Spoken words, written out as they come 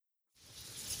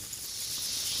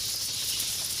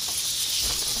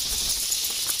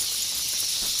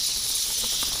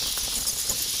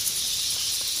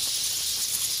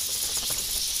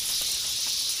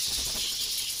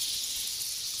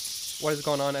What is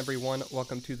going on, everyone?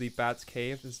 Welcome to the Bats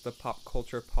Cave. This is the pop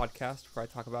culture podcast where I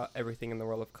talk about everything in the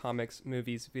world of comics,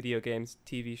 movies, video games,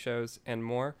 TV shows, and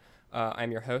more.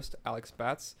 I'm your host, Alex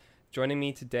Bats. Joining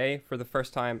me today for the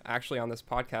first time actually on this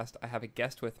podcast, I have a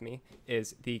guest with me,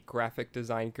 is the graphic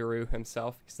design guru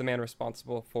himself. He's the man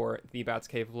responsible for the Bats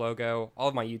Cave logo, all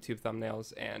of my YouTube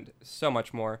thumbnails, and so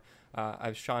much more. I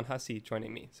have Sean Hussey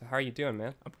joining me. So how are you doing,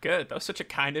 man? I'm good. That was such a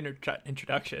kind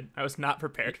introduction. I was not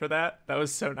prepared for that. That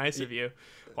was so nice of you.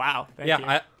 Wow. Thank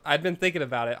you. I'd been thinking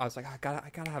about it. I was like, I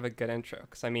gotta have a good intro.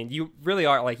 Because, I mean, you really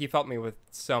are, like, you've helped me with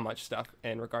so much stuff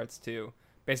in regards to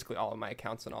basically all of my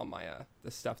accounts and all my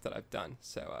the stuff that I've done.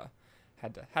 So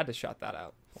had to shout that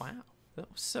out. Wow. That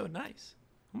was so nice.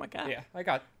 Oh, my God. Yeah, I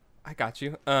got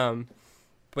you.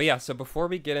 But yeah, so before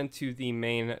we get into the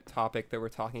main topic that we're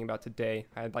talking about today,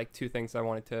 I had like two things I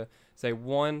wanted to say.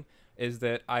 One is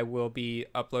that I will be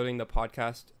uploading the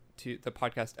podcast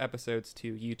episodes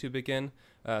to YouTube again,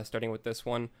 starting with this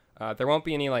one. There won't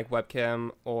be any like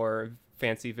webcam or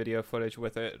fancy video footage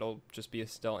with it. It'll just be a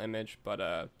still image,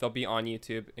 but they'll be on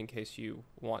YouTube in case you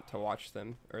want to watch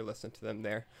them or listen to them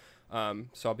there.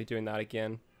 So I'll be doing that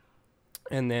again.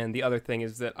 And then the other thing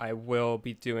is that I will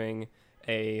be doing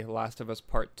a Last of Us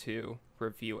Part 2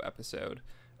 review episode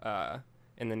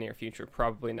in the near future.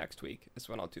 Probably next week is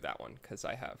when I'll do that one, because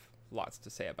I have lots to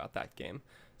say about that game.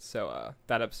 So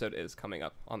that episode is coming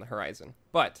up on the horizon.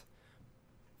 But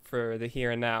for the here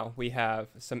and now, we have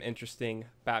some interesting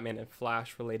Batman and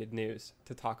Flash related news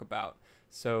to talk about.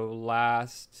 So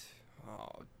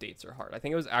dates are hard. I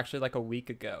think it was actually like a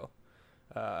week ago.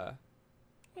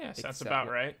 Sounds about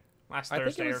right. Last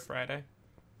Thursday or Friday.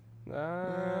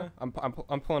 I'm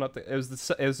pulling up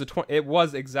it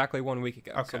was exactly 1 week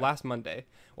ago. Okay. So last Monday.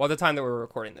 Well, at the time that we were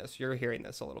recording this, you're hearing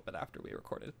this a little bit after we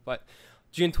recorded, but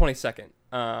June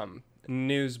 22nd,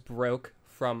 news broke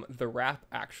from The Wrap.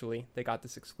 Actually, they got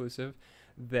this exclusive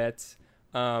that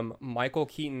Michael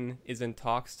Keaton is in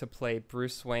talks to play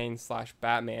Bruce Wayne /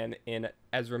 Batman in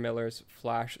Ezra Miller's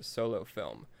Flash solo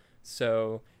film.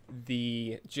 So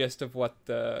the gist of what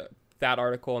that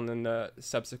article and then the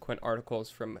subsequent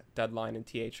articles from Deadline and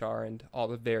THR and all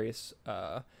the various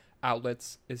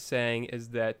outlets is saying is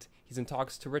that he's in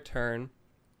talks to return.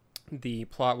 The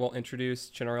plot will introduce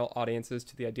general audiences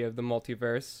to the idea of the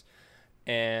multiverse,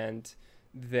 and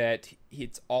that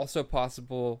it's also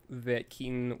possible that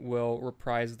Keaton will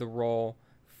reprise the role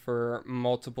for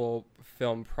multiple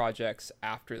film projects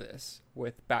after this,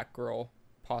 with Batgirl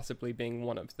possibly being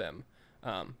one of them.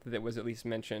 That was at least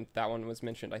mentioned. That one was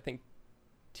mentioned, I think.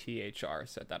 THR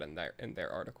said that in their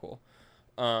article.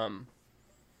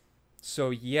 So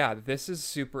yeah, this is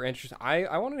super interesting.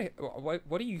 I wanted to,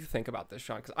 what do you think about this,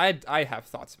 Sean? Because I have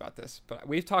thoughts about this, but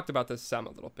we've talked about this some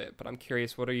a little bit. But I'm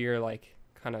curious, what are your like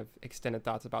kind of extended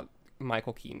thoughts about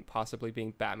Michael Keaton possibly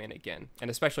being Batman again, and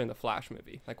especially in the Flash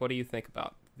movie? Like, what do you think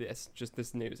about this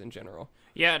news in general?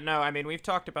 Yeah, no, I mean, we've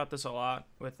talked about this a lot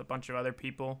with a bunch of other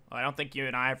people. I don't think you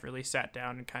and I have really sat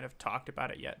down and kind of talked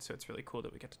about it yet, so it's really cool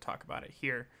that we get to talk about it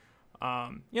here.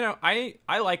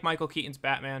 I like Michael Keaton's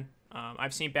Batman.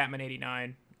 I've seen Batman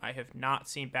 89. I have not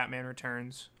seen Batman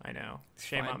Returns. I know.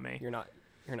 Shame on me. You're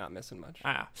not missing much.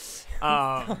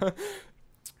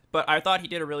 But I thought he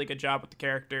did a really good job with the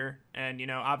character. And,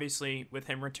 obviously with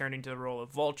him returning to the role of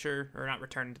Vulture, or not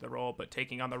returning to the role, but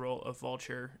taking on the role of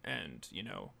Vulture, and,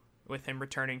 with him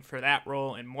returning for that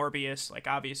role in Morbius, like,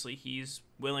 obviously he's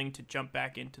willing to jump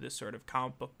back into this sort of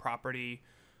comic book property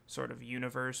sort of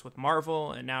universe with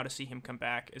Marvel. And now to see him come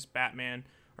back as Batman,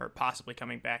 or possibly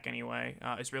coming back anyway,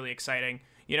 is really exciting.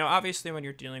 Obviously when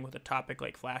you're dealing with a topic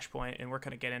like Flashpoint, and we're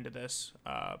going to get into this,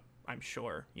 I'm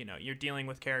sure, you're dealing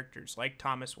with characters like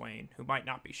Thomas Wayne, who might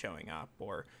not be showing up,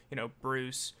 or,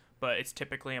 Bruce, but it's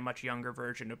typically a much younger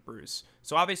version of Bruce.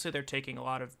 So obviously they're taking a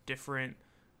lot of different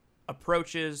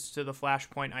approaches to the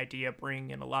Flashpoint idea,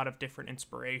 bringing in a lot of different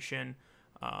inspiration.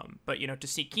 But, to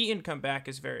see Keaton come back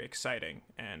is very exciting.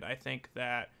 And I think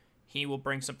that he will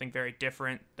bring something very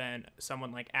different than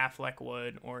someone like Affleck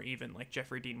would, or even like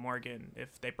Jeffrey Dean Morgan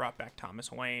if they brought back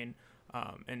Thomas Wayne.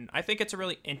 And I think it's a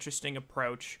really interesting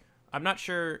approach. I'm not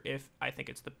sure if I think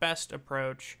it's the best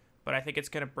approach, but I think it's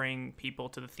going to bring people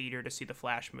to the theater to see the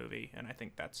Flash movie, and I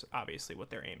think that's obviously what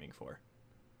they're aiming for.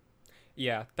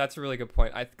 Yeah, that's a really good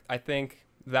point. I think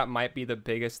that might be the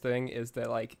biggest thing, is that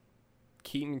like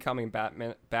Keaton coming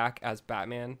back as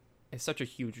Batman is such a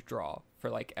huge draw for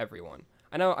like everyone.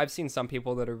 I know I've seen some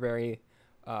people that are very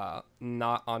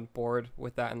not on board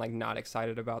with that and like not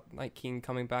excited about like Keaton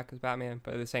coming back as Batman,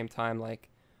 but at the same time, like,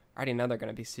 I already know they're going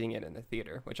to be seeing it in the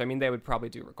theater, which I mean they would probably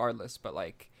do regardless, but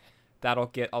like that'll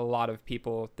get a lot of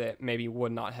people that maybe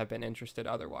would not have been interested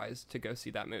otherwise to go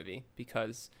see that movie,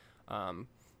 because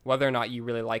whether or not you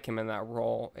really like him in that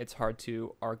role, it's hard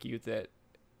to argue that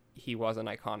he wasn't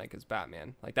iconic as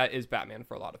Batman. Like, that is Batman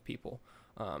for a lot of people.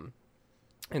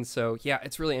 And so, yeah,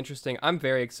 it's really interesting. I'm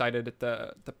very excited at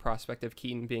the prospect of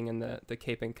Keaton being in the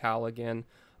cape and cowl again.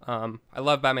 I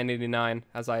love Batman 89,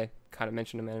 as I kind of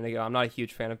mentioned a minute ago. I'm not a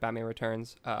huge fan of Batman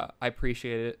Returns. I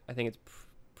appreciate it. I think it's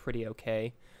pretty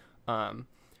okay.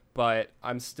 But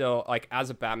I'm still, like, as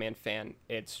a Batman fan,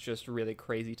 it's just really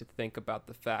crazy to think about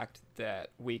the fact that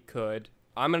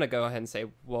I'm going to go ahead and say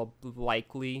we'll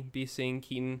likely be seeing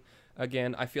Keaton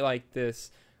again. I feel like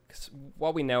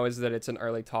what we know is that it's in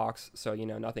early talks, so,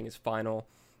 nothing is final.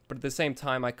 But at the same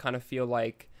time, I kind of feel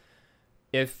like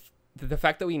if the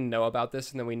fact that we know about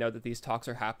this and then we know that these talks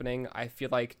are happening, I feel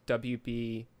like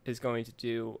WB is going to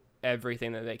do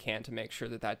everything that they can to make sure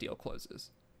that deal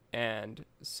closes. And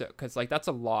so, because, like, that's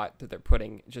a lot that they're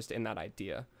putting just in that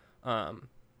idea.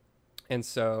 And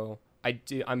so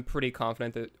I'm pretty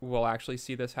confident that we'll actually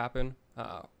see this happen,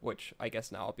 which I guess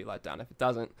now I'll be let down if it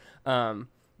doesn't.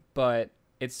 But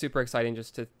it's super exciting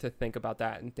just to think about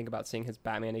that and think about seeing his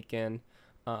Batman again.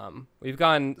 We've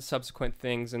gotten subsequent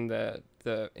things in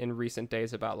in recent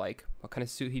days about, like, what kind of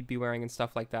suit he'd be wearing and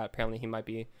stuff like that. Apparently he might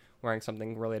be wearing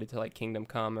something related to, like, Kingdom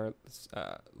Come, or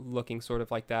looking sort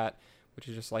of like that, which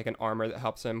is just like an armor that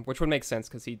helps him, which would make sense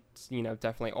because he's,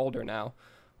 definitely older now.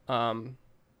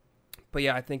 But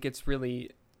yeah, I think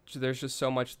there's just so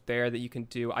much there that you can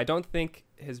do. I don't think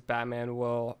his Batman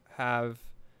will have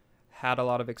had a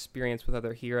lot of experience with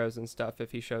other heroes and stuff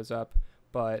if he shows up,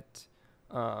 but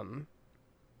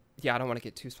yeah, I don't want to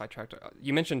get too sidetracked.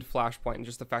 You mentioned Flashpoint, and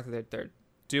just the fact that they're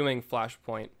doing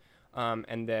Flashpoint,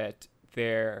 and that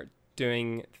they're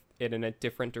doing it in a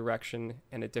different direction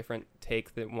and a different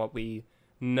take than what we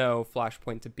know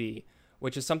Flashpoint to be,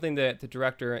 which is something that the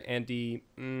director, Andy,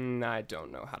 I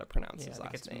don't know how to pronounce his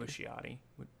last name. Muschietti.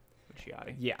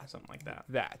 Yeah, something like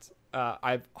that.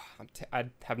 I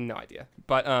have no idea,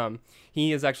 but he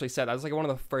has actually said, that was like one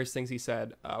of the first things he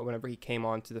said whenever he came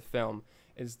on to the film,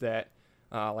 is that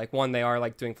like, one, they are,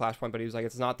 like, doing Flashpoint, but he was like,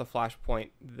 it's not the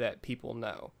Flashpoint that people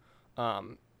know.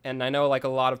 And I know, like, a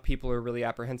lot of people are really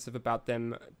apprehensive about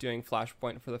them doing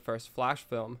Flashpoint for the first Flash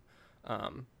film,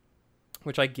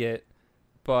 which I get.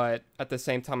 But at the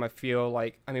same time, I feel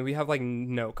like, we have, like,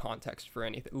 no context for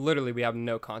anything. Literally, we have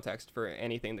no context for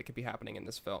anything that could be happening in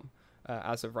this film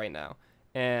as of right now.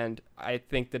 And I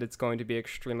think that it's going to be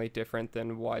extremely different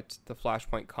than what the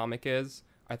Flashpoint comic is.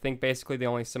 I think basically the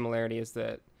only similarity is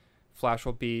that Flash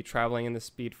will be traveling in the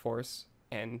Speed Force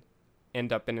and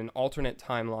end up in an alternate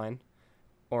timeline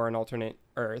or an alternate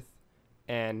Earth,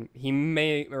 and he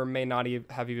may or may not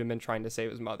have even been trying to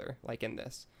save his mother, like in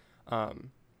this.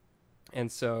 And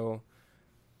so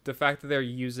the fact that they're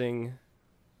using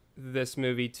this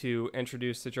movie to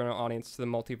introduce the general audience to the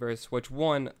multiverse,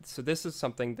 so this is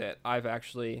something that I've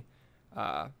actually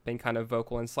been kind of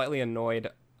vocal and slightly annoyed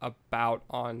about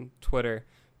on Twitter,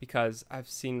 because I've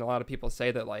seen a lot of people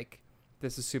say that, like,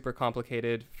 this is super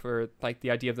complicated, for, like,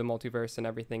 the idea of the multiverse and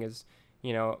everything is,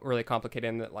 really complicated,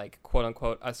 and that, like, quote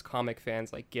unquote, us comic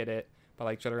fans, like, get it, but,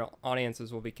 like, general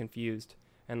audiences will be confused.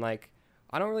 And, like,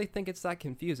 I don't really think it's that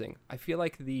confusing. I feel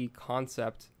like the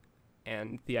concept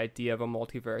and the idea of a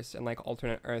multiverse and, like,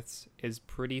 alternate Earths is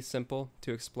pretty simple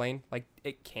to explain. Like,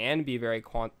 it can be very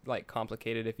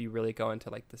complicated if you really go into,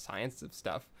 like, the science of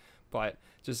stuff. But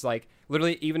just, like,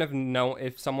 literally, even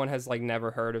if someone has, like,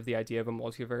 never heard of the idea of a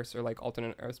multiverse or, like,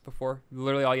 alternate Earths before,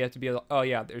 literally all you have to be like, oh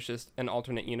yeah, there's just an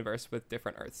alternate universe with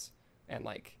different Earths, and,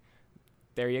 like,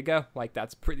 there you go. Like,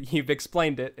 that's pretty. You've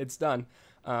explained it. It's done.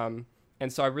 And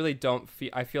so I really don't feel.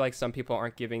 I feel like some people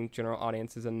aren't giving general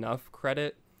audiences enough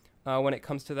credit when it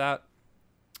comes to that.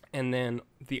 And then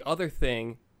the other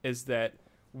thing is that,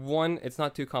 one, it's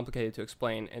not too complicated to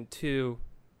explain, and two,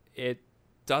 it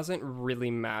doesn't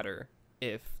really matter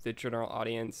if the general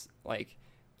audience, like,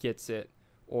 gets it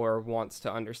or wants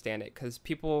to understand it, because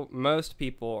most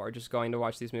people are just going to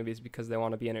watch these movies because they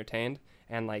want to be entertained,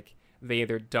 and, like, they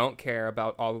either don't care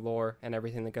about all the lore and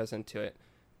everything that goes into it,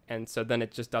 and so then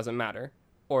it just doesn't matter,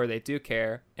 or they do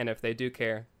care, and if they do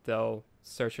care, they'll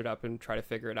search it up and try to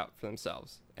figure it out for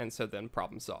themselves, and so then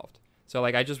problem solved. So,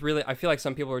 like, I feel like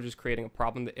some people are just creating a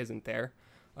problem that isn't there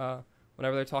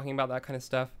whenever they're talking about that kind of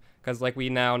stuff. Because, like, we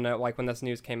now know, like, when this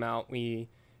news came out,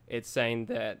 it's saying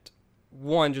that,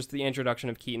 one, just the introduction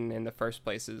of Keaton in the first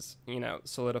place is,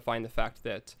 solidifying the fact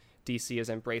that DC is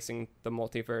embracing the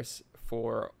multiverse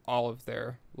for all of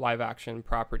their live-action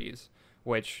properties,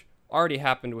 which already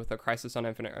happened with the Crisis on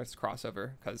Infinite Earths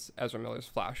crossover, because Ezra Miller's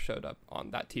Flash showed up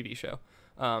on that TV show.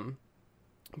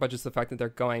 but just the fact that they're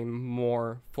going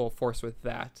more full force with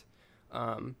that.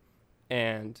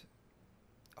 And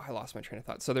I lost my train of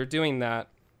thought. So they're doing that,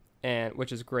 and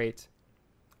which is great.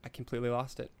 I completely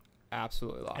lost it.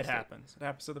 Absolutely lost it. It happens. It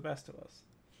happens to the best of us.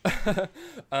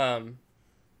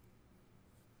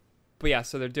 But yeah,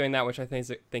 so they're doing that, which I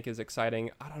think is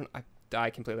exciting. I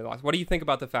completely lost. What do you think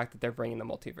about the fact that they're bringing the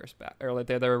multiverse back, or like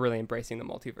they're really embracing the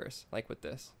multiverse, like with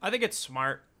this? I think it's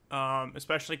smart,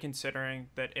 especially considering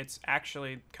that it's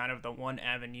actually kind of the one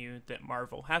avenue that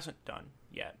Marvel hasn't done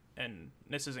yet. And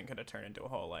this isn't going to turn into a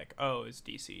whole like, oh, is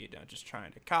DC just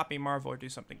trying to copy Marvel or do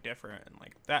something different? And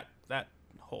like that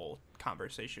whole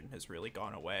conversation has really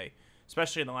gone away,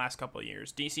 especially in the last couple of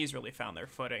years. DC's really found their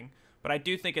footing, but I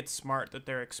do think it's smart that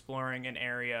they're exploring an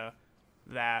area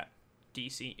that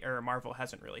DC or Marvel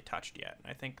hasn't really touched yet.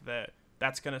 I think that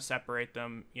that's going to separate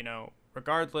them,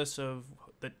 regardless of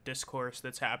the discourse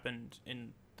that's happened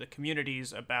in the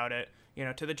communities about it,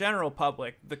 to the general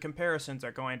public, the comparisons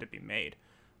are going to be made.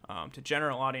 To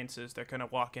general audiences, they're going to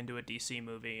walk into a DC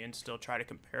movie and still try to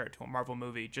compare it to a Marvel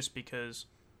movie just because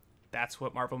that's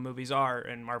what Marvel movies are,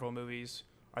 and Marvel movies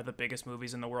are the biggest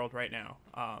movies in the world right now.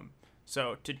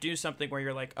 So to do something where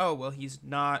you're like, oh, well, he's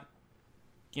not,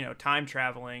 time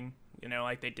traveling,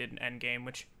 like they did in Endgame,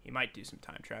 which he might do some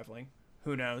time traveling.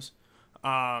 Who knows?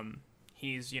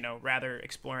 He's, rather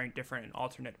exploring different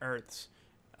alternate Earths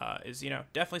is,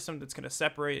 definitely something that's going to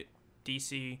separate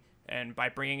DC. And by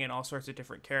bringing in all sorts of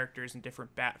different characters and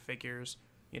different Bat figures,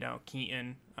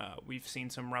 Keaton, we've seen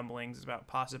some rumblings about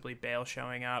possibly Bale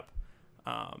showing up.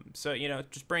 So,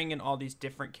 just bringing in all these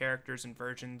different characters and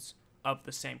versions of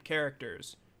the same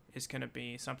characters is going to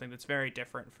be something that's very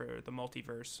different for the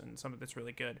multiverse and something that's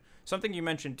really good. Something you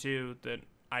mentioned, too, that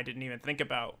I didn't even think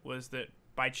about was that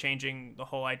by changing the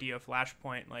whole idea of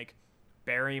Flashpoint, like,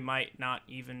 Barry might not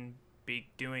even be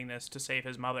doing this to save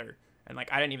his mother. And like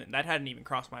that hadn't even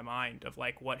crossed my mind of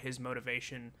like what his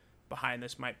motivation behind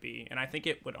this might be. And I think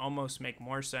it would almost make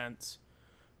more sense.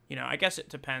 I guess it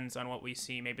depends on what we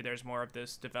see. Maybe there's more of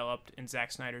this developed in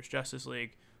Zack Snyder's Justice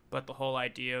League, but the whole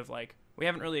idea of like we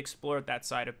haven't really explored that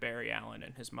side of Barry Allen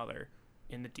and his mother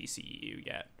in the DCEU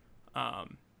yet.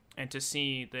 And to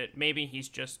see that maybe he's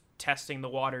just testing the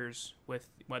waters with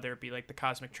whether it be like the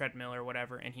cosmic treadmill or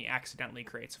whatever, and he accidentally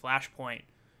creates Flashpoint.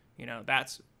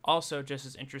 That's also just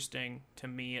as interesting to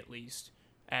me, at least,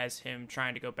 as him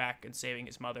trying to go back and saving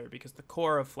his mother, because the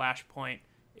core of Flashpoint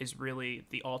is really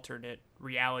the alternate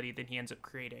reality that he ends up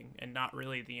creating and not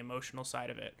really the emotional side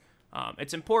of it.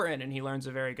 It's important, and he learns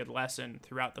a very good lesson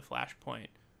throughout the Flashpoint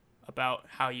about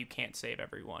how you can't save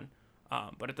everyone.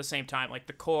 But at the same time, like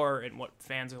the core and what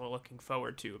fans are looking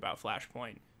forward to about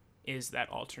Flashpoint is that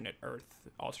alternate Earth,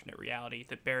 alternate reality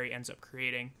that Barry ends up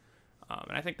creating.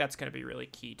 And I think that's going to be really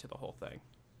key to the whole thing.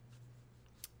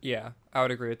 Yeah, I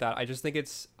would agree with that. I just think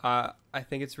I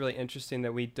think it's really interesting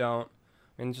that we don't,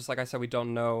 and just like I said, we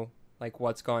don't know like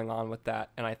what's going on with that.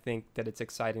 And I think that it's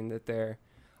exciting that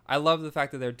I love the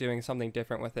fact that they're doing something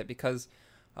different with it, because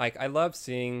like I love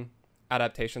seeing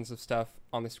adaptations of stuff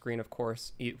on the screen, of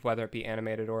course, whether it be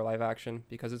animated or live action,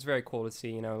 because it's very cool to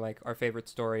see, like our favorite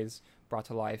stories brought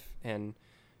to life in,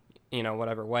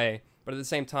 whatever way. But at the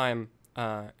same time,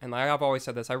 and like I've always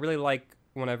said this, I really like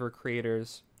whenever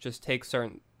creators just take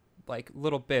certain like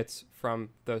little bits from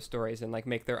those stories and like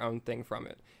make their own thing from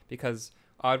it, because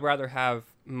I'd rather have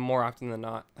more often than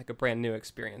not like a brand new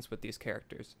experience with these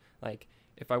characters. Like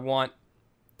if I want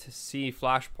to see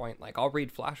Flashpoint, like I'll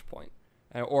read Flashpoint,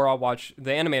 or I'll watch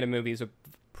the animated movie. Is a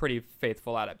pretty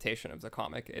faithful adaptation of the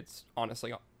comic. It's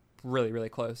honestly really, really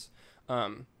close.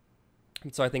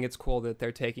 And so I think it's cool that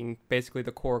they're taking basically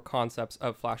the core concepts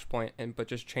of Flashpoint but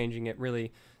just changing it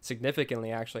really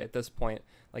significantly actually at this point.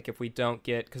 Like if we don't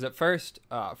get, because at first,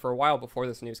 for a while before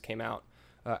this news came out,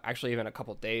 actually even a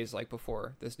couple days like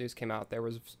before this news came out, there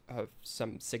was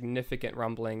some significant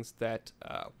rumblings that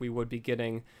we would be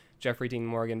getting Jeffrey Dean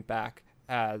Morgan back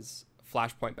as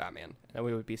Flashpoint Batman, and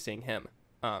we would be seeing him,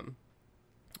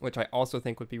 which I also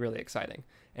think would be really exciting.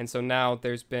 And so now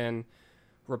there's been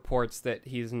reports that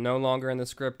he's no longer in the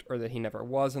script, or that he never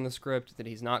was in the script, that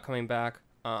he's not coming back,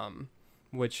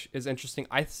 which is interesting.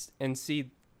 This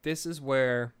is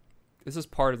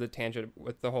part of the tangent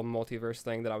with the whole multiverse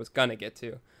thing that I was gonna get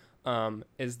to,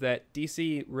 is that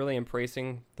DC really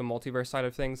embracing the multiverse side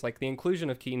of things. Like the inclusion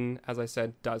of Keaton, as I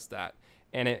said, does that,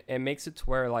 and it makes it to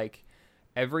where like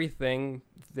everything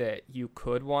that you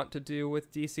could want to do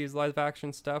with DC's live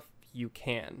action stuff, you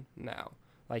can now.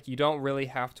 Like, you don't really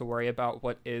have to worry about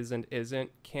what is and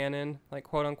isn't canon, like,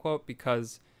 quote unquote,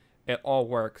 because it all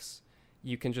works.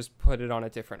 You can just put it on a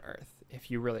different Earth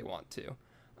if you really want to.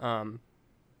 And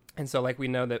so, like, we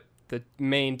know that the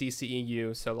main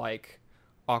DCEU, so like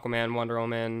Aquaman, Wonder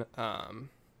Woman. I'm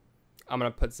gonna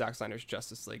put Zack Snyder's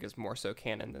Justice League as more so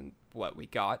canon than what we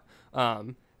got.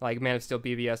 Like Man of Steel,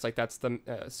 BVS, like that's the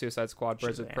Suicide Squad,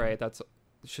 Birds of Prey. That's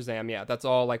Shazam. Yeah, that's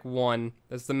all like one.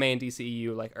 That's the main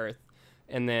DCEU, like Earth,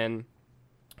 and then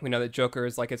we know that Joker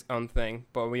is like its own thing,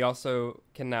 but we also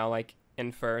can now like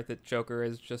infer that Joker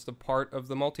is just a part of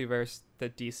the multiverse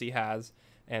that DC has,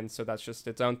 and so that's just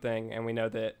its own thing. And we know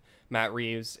that Matt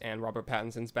Reeves and Robert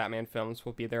Pattinson's Batman films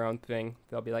will be their own thing.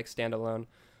 They'll be like standalone,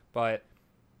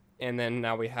 and then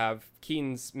now we have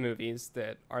Keaton's movies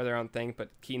that are their own thing, but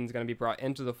Keaton's going to be brought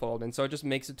into the fold. And so it just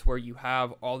makes it to where you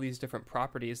have all these different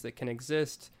properties that can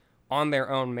exist on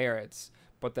their own merits,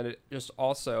 but that it just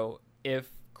also, if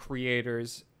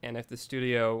creators and if the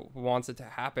studio wants it to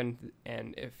happen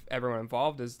and if everyone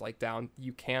involved is like down,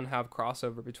 you can have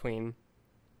crossover between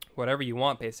whatever you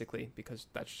want, basically, because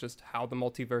that's just how the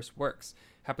multiverse works.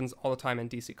 It happens all the time in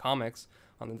DC Comics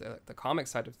on the comic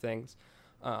side of things.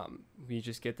 We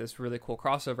just get this really cool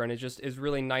crossover, and it just is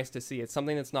really nice to see. It's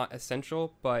something that's not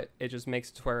essential, but it just makes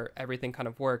it to where everything kind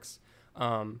of works.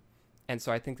 And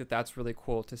so I think that that's really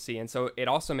cool to see. And so it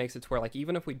also makes it to where, like,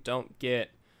 even if we don't get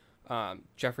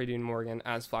Jeffrey Dean Morgan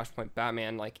as Flashpoint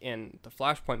Batman, like in the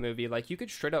Flashpoint movie, like you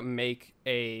could straight up make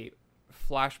a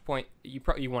Flashpoint. You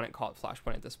wouldn't call it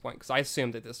Flashpoint at this point, because I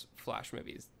assume that this Flash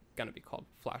movie is going to be called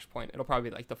Flashpoint. It'll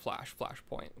probably be like the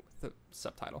Flashpoint with the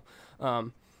subtitle.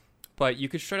 But you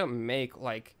could straight up make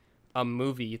like a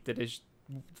movie that is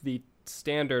the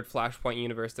standard Flashpoint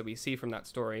universe that we see from that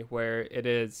story, where it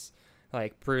is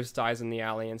like Bruce dies in the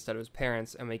alley instead of his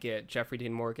parents, and we get Jeffrey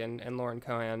Dean Morgan and Lauren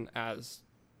Cohan as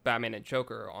Batman and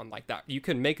Joker on like that. You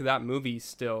could make that movie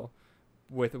still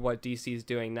with what DC is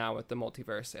doing now with the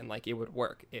multiverse, and like it would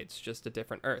work. It's just a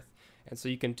different Earth. And so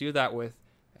you can do that with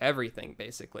everything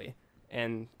basically.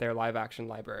 And their live action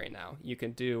library now. You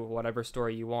can do whatever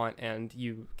story you want, and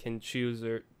you can choose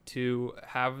to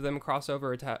have them cross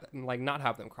over or to like not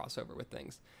have them cross over with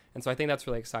things. And so I think that's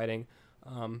really exciting.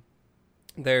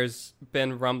 There's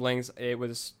been rumblings.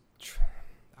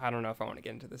 I don't know if I want to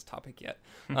get into this topic yet.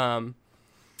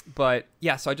 But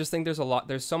yeah, so I just think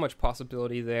there's so much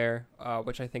possibility there,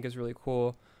 which I think is really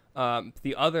cool.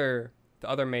 The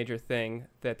other major thing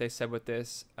that they said with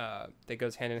this that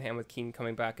goes hand in hand with Keaton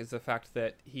coming back is the fact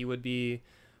that he would be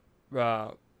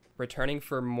returning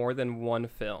for more than one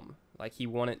film. Like he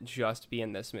wouldn't just be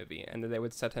in this movie, and that they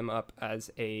would set him up as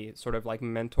a sort of like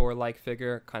mentor-like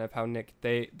figure, kind of how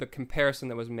the comparison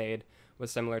that was made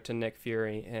was similar to Nick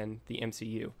Fury in the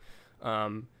MCU.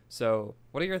 So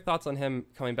what are your thoughts on him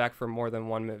coming back for more than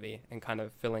one movie and kind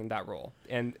of filling that role?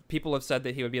 And people have said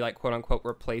that he would be like quote unquote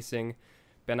replacing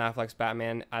Ben Affleck's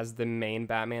Batman as the main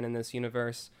Batman in this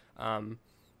universe.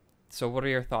 So what are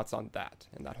your thoughts on that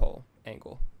and that whole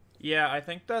angle? Yeah, I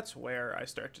think that's where I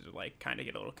start to like kind of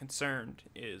get a little concerned.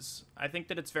 Is I think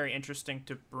that it's very interesting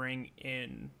to bring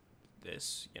in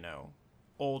this,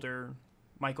 older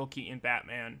Michael Keaton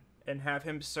Batman and have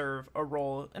him serve a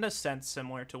role in a sense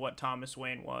similar to what Thomas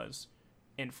Wayne was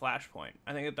in Flashpoint.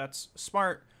 I think that's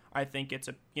smart. I think it's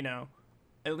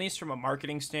at least from a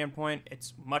marketing standpoint,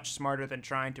 it's much smarter than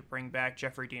trying to bring back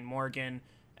Jeffrey Dean Morgan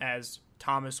as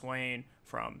Thomas Wayne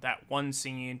from that one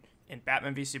scene in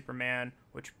Batman v Superman,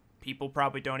 which people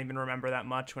probably don't even remember that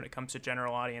much when it comes to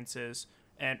general audiences.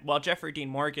 And while Jeffrey Dean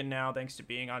Morgan now, thanks to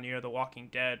being on The Walking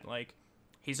Dead, like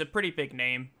he's a pretty big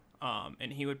name,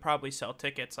 and he would probably sell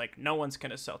tickets. Like no one's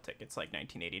gonna sell tickets like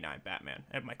 1989 Batman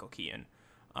and Michael Keaton.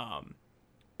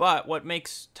 But what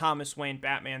makes Thomas Wayne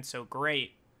Batman so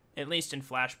great, at least in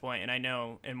Flashpoint, and I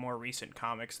know in more recent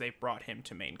comics they've brought him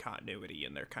to main continuity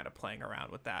and they're kind of playing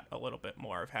around with that a little bit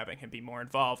more, of having him be more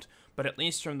involved. But at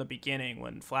least from the beginning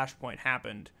when Flashpoint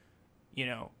happened,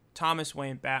 Thomas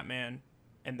Wayne Batman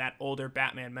and that older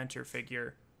Batman mentor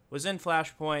figure was in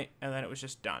Flashpoint, and then it was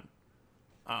just done.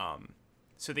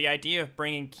 So the idea of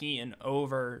bringing Keaton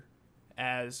over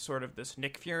as sort of this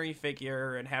Nick Fury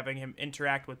figure and having him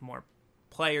interact with more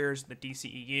players, the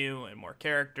DCEU, and more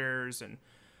characters, and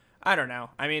I don't know.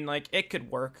 I mean, like, it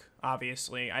could work,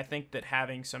 obviously. I think that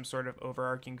having some sort of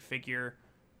overarching figure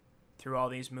through all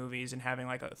these movies and having,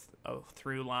 like, a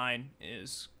through line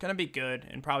is going to be good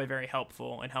and probably very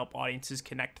helpful and help audiences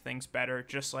connect things better,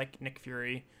 just like Nick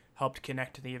Fury helped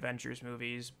connect the Avengers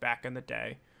movies back in the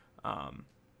day.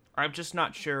 I'm just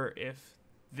not sure if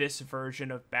this version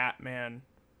of Batman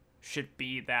should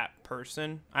be that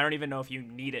person. I don't even know if you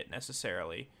need it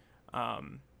necessarily.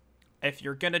 If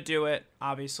you're going to do it,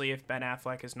 obviously if Ben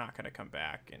Affleck is not going to come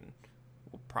back, and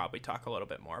we'll probably talk a little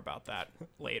bit more about that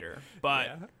later.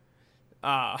 But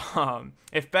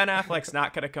if Ben Affleck's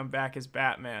not going to come back as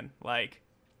Batman, like,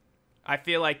 I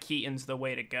feel like Keaton's the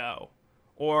way to go.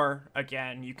 Or,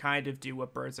 again, you kind of do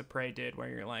what Birds of Prey did, where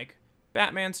you're like,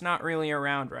 Batman's not really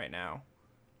around right now.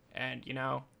 And,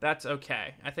 that's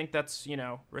okay. I think that's,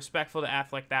 respectful to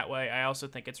Affleck that way. I also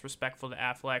think it's respectful to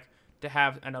Affleck to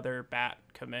have another Bat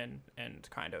come in and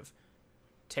kind of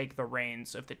take the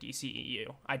reins of the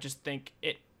DCEU. I just think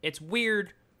it's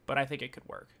weird, but I think it could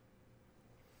work.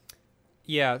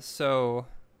 Yeah, so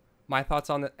my thoughts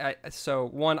on that. So,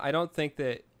 one, I don't think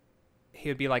that he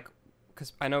would be like,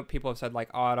 because I know people have said like,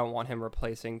 oh, I don't want him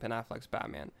replacing Ben Affleck's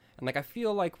Batman. And like, I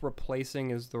feel like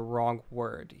replacing is the wrong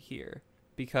word here,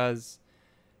 because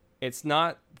it's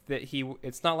not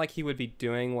like he would be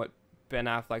doing what Ben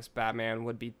Affleck's Batman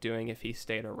would be doing if he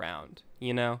stayed around,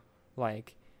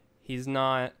 like he's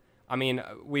not. I mean,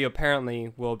 we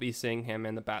apparently will be seeing him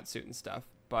in the Batsuit and stuff,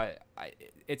 but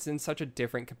it's in such a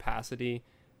different capacity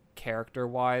character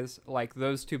wise. Like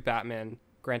those two Batman,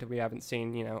 granted we haven't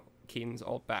seen, Keaton's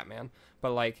old Batman,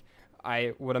 but like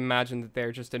I would imagine that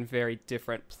they're just in very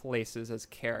different places as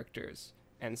characters.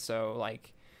 And so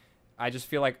like I just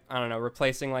feel like, I don't know,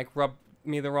 replacing like rub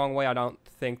me the wrong way. I don't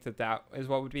think that is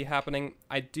what would be happening.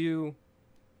 I do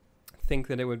think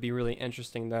that it would be really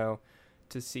interesting though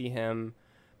to see him.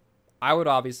 I would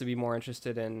obviously be more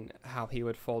interested in how he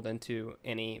would fold into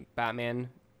any Batman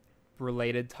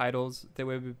related titles that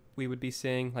we would be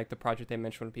seeing. Like the project they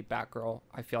mentioned would be Batgirl.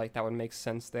 I feel like that would make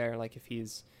sense there. Like if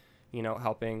he's,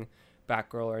 helping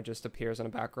Batgirl or just appears in a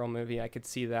Batgirl movie, I could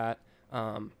see that.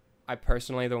 I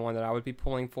personally, the one that I would be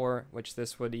pulling for, which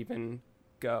this would even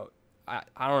go,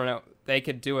 I don't know. They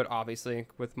could do it obviously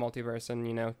with multiverse and,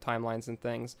 timelines and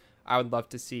things. I would love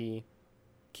to see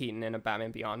Keaton in a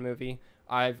Batman Beyond movie.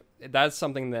 That's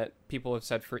something that people have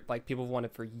said people have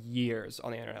wanted for years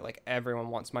on the internet. Like everyone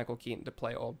wants Michael Keaton to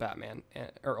play old Batman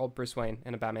or old Bruce Wayne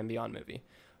in a Batman Beyond movie.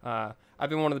 I've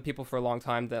been one of the people for a long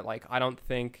time that like I don't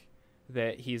think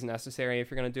that he's necessary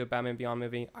if you're going to do a Batman Beyond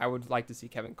movie. I would like to see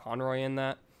Kevin Conroy in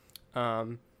that.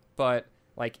 But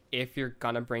like if you're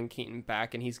going to bring Keaton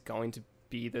back and he's going to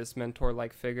be this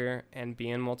mentor-like figure and be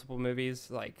in multiple movies,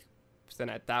 like then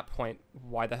at that point,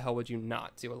 why the hell would you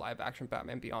not do a live-action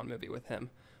Batman Beyond movie with him?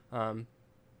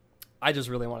 I just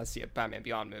really want to see a Batman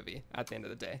Beyond movie at the end of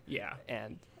the day. Yeah.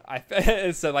 And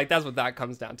so like that's what that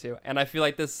comes down to. And I feel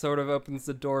like this sort of opens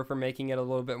the door for making it a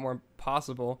little bit more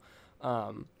possible.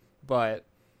 So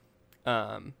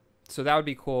that would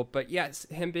be cool. But yes,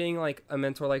 him being like a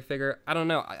mentor-like figure, I don't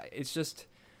know. It's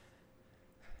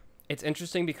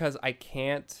interesting because I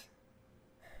can't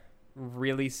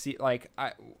really see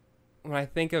when I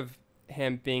think of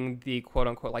him being the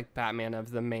quote-unquote like Batman of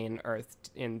the main Earth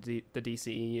in the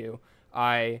DCEU,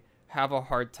 I have a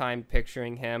hard time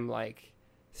picturing him like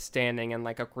standing in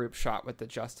like a group shot with the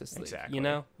Justice League. Exactly.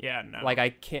 Yeah, no. Like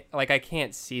I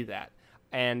can't see that,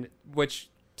 and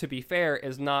which to be fair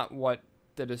is not what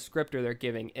the descriptor they're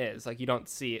giving is. Like you don't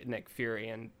see Nick Fury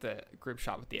in the group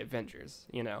shot with the Avengers.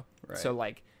 Right. So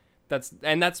like.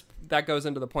 That goes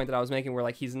into the point that I was making where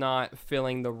like he's not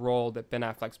filling the role that Ben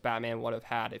Affleck's Batman would have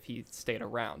had if he stayed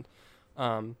around.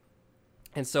 And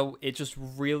so it just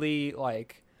really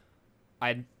like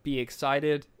I'd be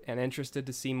excited and interested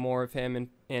to see more of him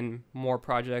in more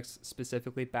projects,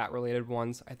 specifically Bat-related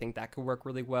ones. I think that could work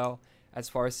really well. As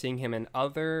far as seeing him in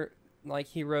other like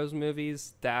heroes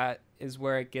movies, that is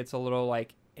where it gets a little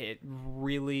like it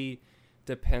really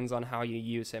depends on how you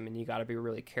use him, and you got to be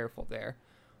really careful there.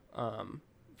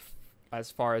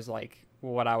 As far as like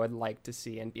what I would like to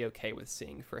see and be okay with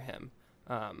seeing for him,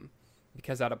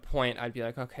 because at a point I'd be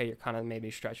like, okay, you're kind of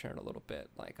maybe stretching it a little bit.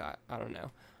 Like I don't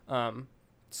know.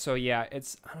 So yeah, I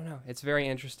don't know. It's very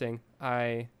interesting.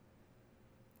 I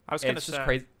was gonna it's say, just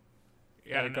crazy.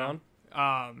 Yeah, go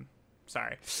on.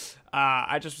 Sorry.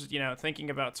 I just thinking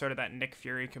about sort of that Nick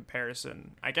Fury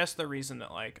comparison. I guess the reason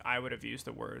that like I would have used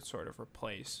the word sort of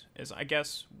replace is I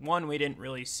guess one, we didn't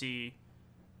really see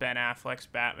Ben Affleck's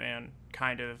Batman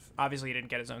obviously he didn't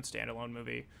get his own standalone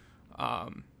movie.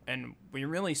 And we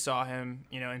really saw him,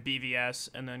 in BVS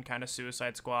and then kind of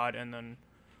Suicide Squad and then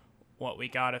what we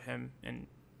got of him in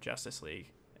Justice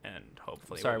League and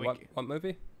hopefully. Sorry, what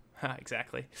movie?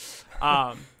 Exactly.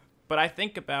 But I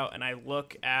think about and I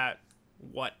look at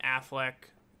what Affleck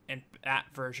and that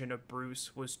version of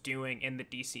Bruce was doing in the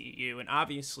DCEU, and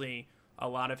obviously a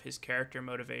lot of his character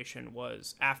motivation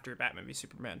was after Batman v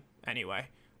Superman anyway.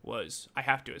 Was I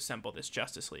have to assemble this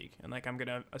Justice League and like I'm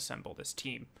gonna assemble this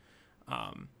team,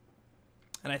 and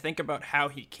I think about how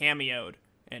he cameoed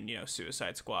in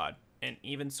Suicide Squad and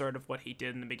even sort of what he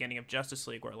did in the beginning of Justice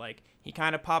League, where like he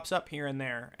kind of pops up here and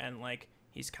there and like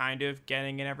he's kind of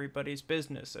getting in everybody's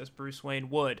business as Bruce Wayne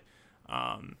would.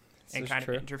 and is kind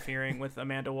true. of interfering with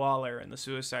Amanda Waller and the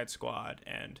Suicide Squad.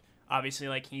 And obviously,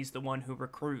 like, he's the one who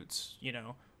recruits, you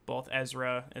know, both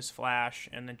Ezra as Flash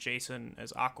and then Jason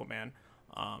as Aquaman.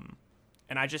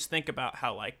 And I just think about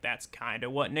how, like, that's kind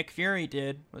of what Nick Fury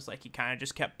did, was, like, he kind of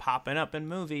just kept popping up in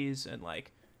movies and,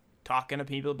 like, talking to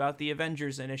people about the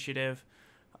Avengers Initiative.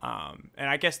 And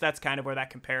I guess that's kind of where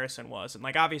that comparison was. And,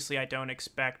 like, obviously I don't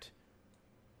expect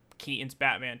Keaton's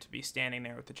Batman to be standing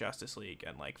there with the Justice League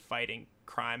and, like, fighting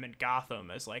crime in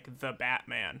Gotham as, like, the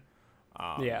Batman.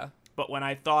 Yeah. But when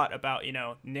I thought about, you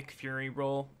know, Nick Fury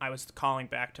role, I was calling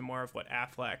back to more of what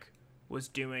Affleck was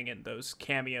doing in those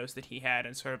cameos that he had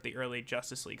in sort of the early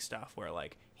Justice League stuff, where,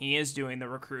 like, he is doing the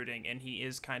recruiting and he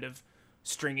is kind of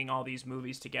stringing all these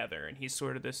movies together, and he's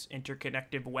sort of this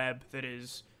interconnected web that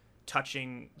is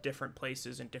touching different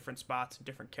places and different spots and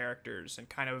different characters, and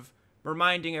kind of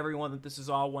reminding everyone that this is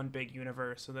all one big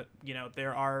universe, so that, you know,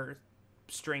 there are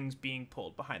strings being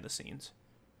pulled behind the scenes.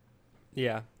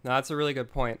 Yeah, no, that's a really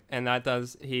good point, and that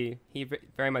does he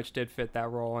very much did fit that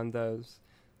role in the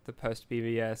post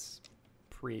BVS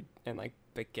and like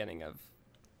beginning of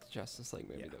the Justice League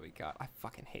movie that we got. I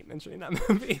fucking hate mentioning that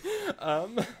movie.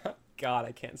 God,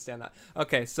 I can't stand that.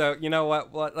 Okay, so you know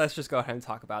what? Well, let's just go ahead and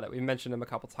talk about it. We mentioned him a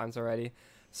couple times already.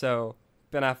 So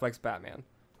Ben Affleck's Batman.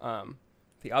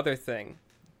 The other thing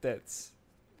that's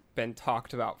been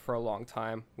talked about for a long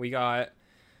time, we got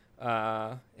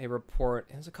a report.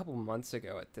 It was a couple months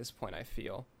ago at this point, I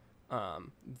feel,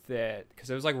 that because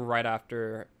it was like right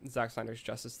after Zack Snyder's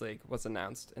Justice League was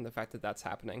announced, and the fact that that's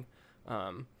happening.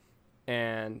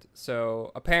 And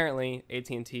so apparently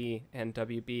AT&T and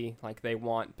WB, like, they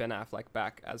want Ben Affleck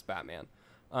back as Batman.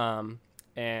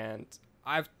 And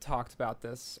I've talked about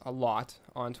this a lot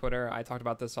on Twitter. I talked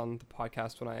about this on the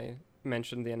podcast when I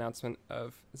mentioned the announcement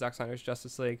of Zack Snyder's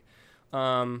Justice League.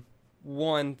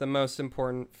 One, the most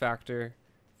important factor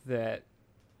that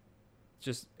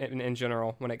just in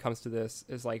general when it comes to this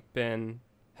is, like, Ben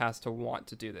has to want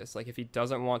to do this. Like, if he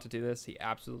doesn't want to do this, he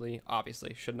absolutely,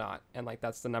 obviously should not. And, like,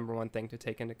 that's the number one thing to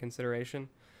take into consideration.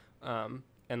 And,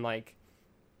 like,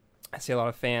 I see a lot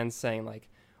of fans saying, like,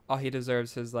 oh, he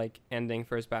deserves his, like, ending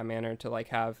for his Batman, or to, like,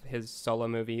 have his solo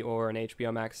movie or an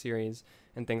HBO Max series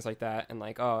and things like that. And,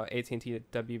 like, oh, AT&T,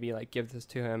 WB, like, give this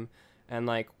to him. And,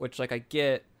 like, which, like, I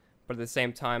get, but at the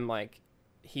same time, like,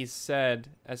 he's said,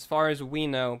 as far as we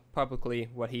know publicly,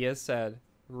 what he has said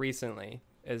recently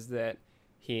is that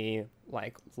he,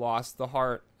 like, lost the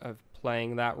heart of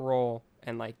playing that role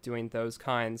and, like, doing those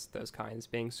kinds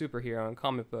being superhero and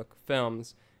comic book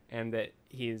films, and that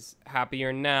he's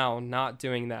happier now not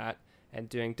doing that and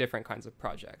doing different kinds of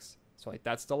projects. So, like,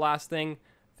 that's the last thing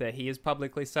that he has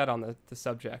publicly said on the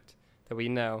subject that we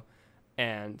know,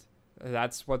 and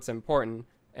that's what's important.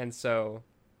 And so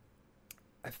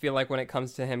I feel like when it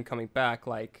comes to him coming back,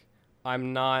 like,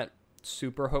 I'm not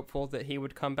super hopeful that he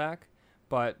would come back,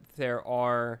 but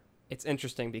it's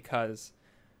interesting because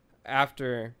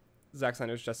after Zack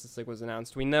Snyder's Justice League was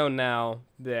announced, we know now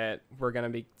that we're going to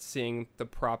be seeing the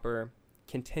proper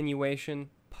continuation,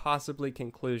 possibly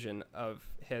conclusion of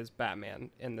his Batman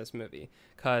in this movie.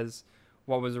 Because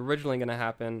what was originally going to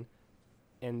happen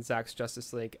in Zack's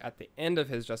Justice League at the end of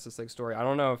his Justice League story, I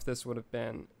don't know if this would have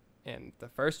been in the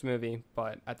first movie,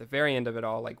 but at the very end of it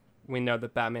all, like, we know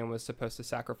that Batman was supposed to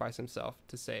sacrifice himself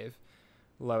to save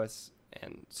Lois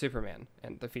and Superman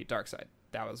and defeat Darkseid.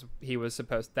 That was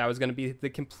going to be the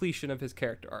completion of his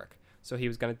character arc. So he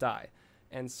was going to die.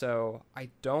 And so I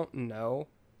don't know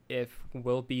if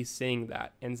we'll be seeing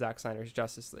that in Zack Snyder's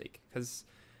Justice League, because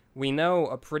we know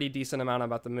a pretty decent amount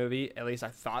about the movie. At least I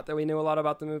thought that we knew a lot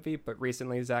about the movie, but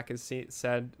recently Zack has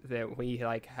said that we,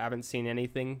 like, haven't seen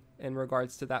anything in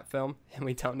regards to that film, and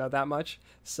we don't know that much.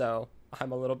 So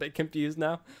I'm a little bit confused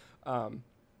now.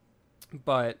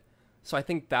 So I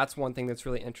think that's one thing that's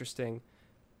really interesting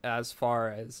as far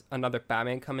as another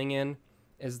Batman coming in,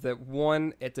 is that,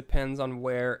 one, it depends on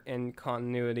where in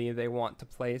continuity they want to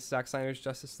place Zack Snyder's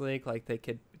Justice League. Like, they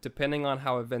could, depending on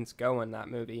how events go in that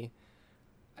movie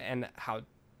and how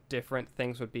different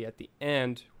things would be at the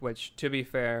end, which, to be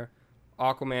fair,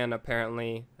 Aquaman,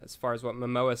 apparently, as far as what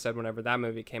Momoa said whenever that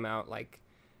movie came out, like,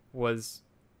 was,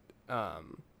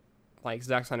 like,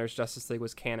 Zack Snyder's Justice League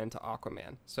was canon to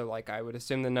Aquaman. So, like, I would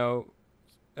assume that no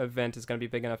event is going to be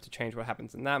big enough to change what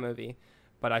happens in that movie.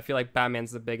 But I feel like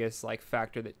Batman's the biggest, like,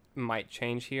 factor that might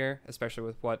change here, especially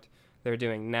with what they're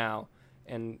doing now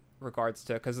in regards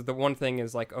to, because the one thing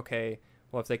is, like, okay,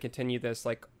 well, if they continue this,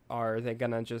 like, are they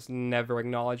going to just never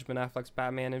acknowledge Ben Affleck's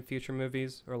Batman in future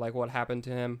movies? Or, like, what happened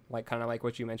to him? Like, kind of like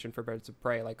what you mentioned for Birds of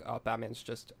Prey, like, oh, Batman's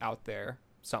just out there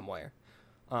somewhere.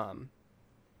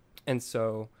 And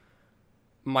so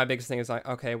my biggest thing is like,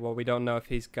 okay, well, we don't know if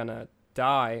he's gonna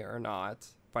die or not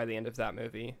by the end of that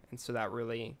movie, and so that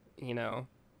really,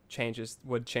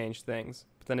 would change things.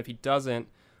 But then if he doesn't,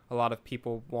 a lot of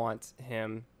people want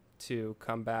him to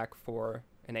come back for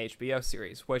an HBO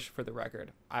series, which, for the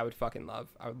record, I would fucking love.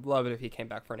 I would love it if he came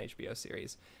back for an HBO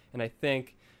series. And I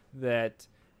think that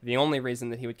the only reason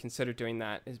that he would consider doing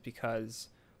that is because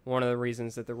one of the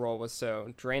reasons that the role was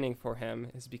so draining for him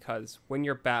is because when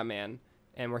you're Batman,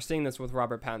 and we're seeing this with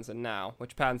Robert Pattinson now,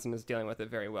 which Pattinson is dealing with it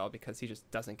very well because he just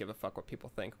doesn't give a fuck what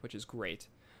people think, which is great.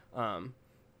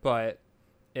 But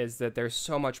is that there's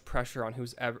so much pressure on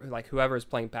whoever is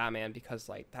playing Batman, because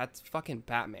like that's fucking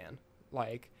Batman.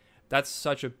 Like that's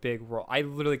such a big role. I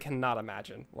literally cannot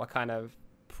imagine what kind of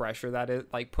pressure that it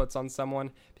like puts on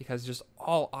someone, because just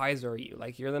all eyes are you.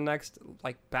 Like you're the next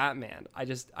like Batman. I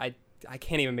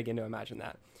can't even begin to imagine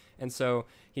that. And so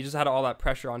he just had all that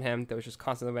pressure on him that was just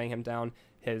constantly weighing him down.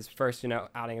 His first,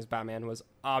 outing as Batman was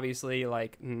obviously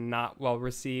like not well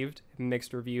received,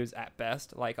 mixed reviews at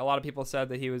best. Like a lot of people said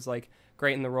that he was like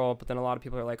great in the role, but then a lot of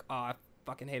people are like, oh, I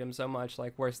fucking hate him so much,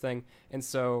 like worst thing. And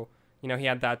so, he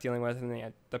had that dealing with, and then he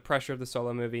had the pressure of the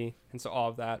solo movie, and so all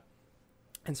of that.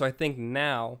 And so I think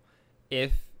now,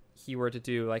 if he were to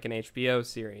do like an HBO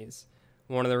series,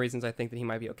 one of the reasons I think that he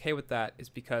might be okay with that is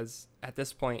because at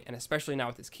this point, and especially now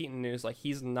with this Keaton news, like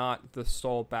he's not the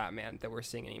sole Batman that we're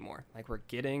seeing anymore. Like we're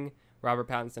getting Robert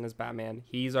Pattinson as Batman.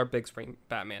 He's our big screen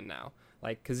Batman now.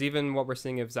 Like, because even what we're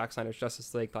seeing of Zack Snyder's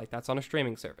Justice League, like that's on a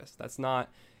streaming service.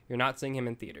 You're not seeing him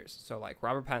in theaters. So like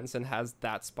Robert Pattinson has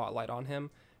that spotlight on him.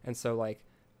 And so like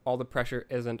all the pressure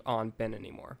isn't on Ben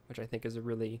anymore, which I think is a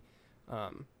really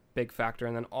big factor.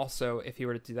 And then also if he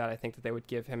were to do that, I think that they would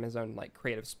give him his own like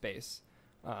creative space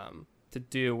to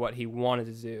do what he wanted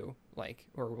to do, like,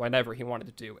 or whatever he wanted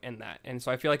to do in that. And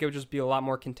so I feel like it would just be a lot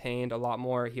more contained, he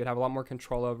would have a lot more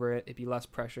control over it. It'd be less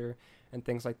pressure and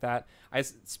things like that. I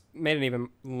made an even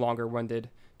longer winded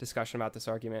discussion about this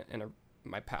argument in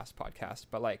my past podcast,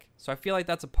 but like, so I feel like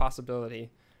that's a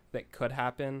possibility that could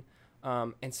happen.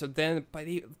 And so then,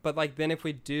 then if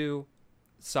we do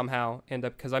somehow end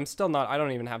up, because I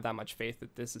don't even have that much faith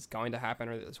that this is going to happen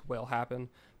or that this will happen,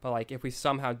 but like if we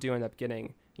somehow do end up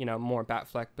getting more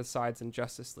Batfleck besides in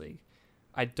Justice League,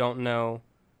 I don't know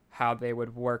how they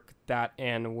would work that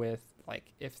in with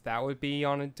like if that would be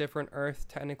on a different Earth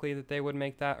technically that they would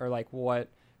make that, or like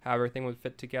how everything would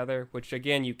fit together, which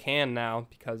again you can now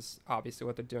because obviously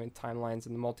what they're doing timelines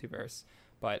in the multiverse.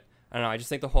 But I don't know, I just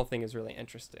think the whole thing is really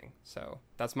interesting. So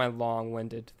that's my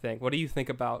long-winded thing. What do you think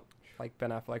about like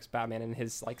Ben Affleck's Batman and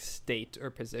his like state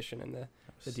or position in the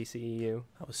DCEU?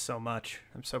 That was so much.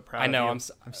 I'm so proud. I know. Of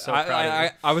you. I'm so proud of you.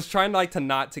 I was trying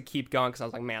not to keep going because I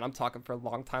was like, man, I'm talking for a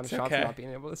long time. Sean's not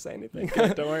being able to say anything.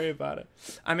 Don't worry about it.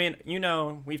 I mean,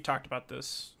 we've talked about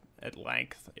this at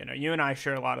length. You and I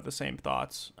share a lot of the same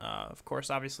thoughts. Of course,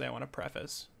 obviously, I want to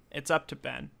preface. It's up to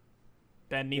Ben.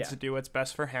 Ben needs to do what's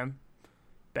best for him.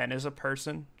 Ben is a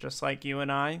person just like you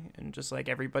and I, and just like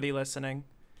everybody listening.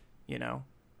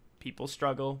 People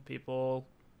struggle. People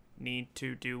need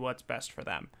to do what's best for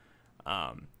them.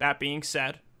 That being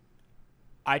said,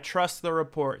 I trust the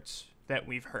reports that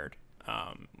we've heard.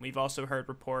 We've also heard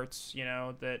reports,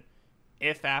 that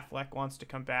if Affleck wants to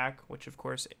come back, which of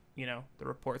course, the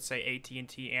reports say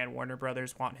AT&T and Warner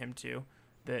Brothers want him to,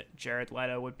 that Jared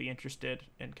Leto would be interested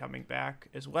in coming back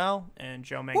as well, and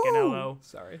Joe Manganiello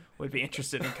would be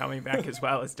interested in coming back as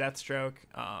well as Deathstroke.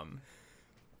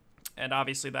 And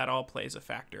obviously that all plays a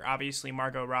factor. Obviously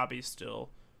Margot Robbie's still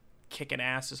kicking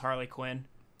ass as Harley Quinn.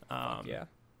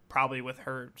 Probably with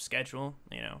her schedule,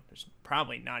 there's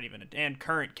probably not even and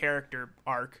current character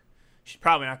arc. She's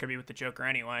probably not going to be with the Joker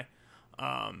anyway.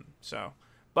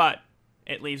 But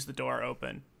it leaves the door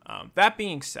open. That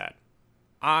being said,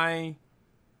 I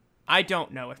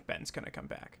don't know if Ben's going to come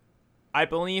back. I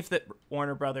believe that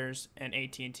Warner Brothers and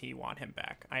AT&T want him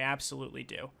back. I absolutely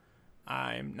do.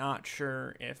 I'm not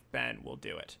sure if Ben will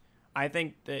do it. I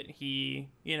think that he,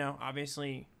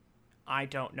 obviously, I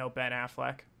don't know Ben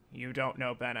Affleck. You don't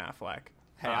know Ben Affleck.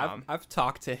 Hey, I've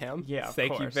talked to him. Yeah,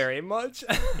 thank you very much.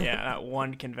 Yeah, at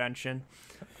one convention.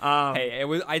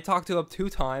 I talked to him 2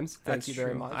 times. Thank you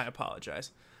very much. I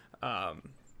apologize.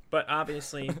 But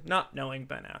obviously, not knowing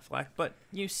Ben Affleck, but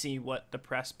you see what the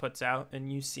press puts out,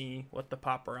 and you see what the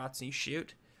paparazzi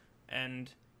shoot,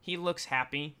 and he looks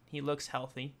happy. He looks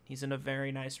healthy. He's in a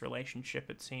very nice relationship,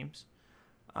 it seems.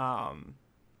 I'm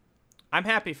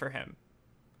happy for him.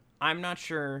 I'm not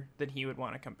sure that he would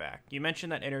want to come back. You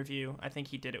mentioned that interview. I think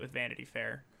he did it with Vanity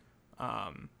Fair,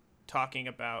 talking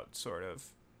about sort of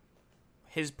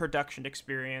his production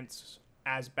experience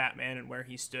as Batman and where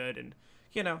he stood. And,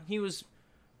 he was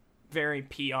very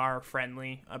PR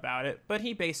friendly about it, but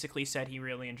he basically said he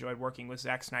really enjoyed working with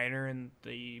Zack Snyder, and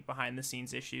the behind the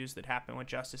scenes issues that happened with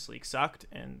Justice League sucked,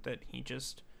 and that he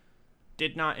just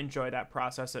did not enjoy that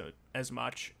process as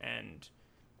much, and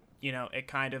it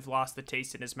kind of lost the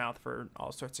taste in his mouth for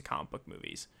all sorts of comic book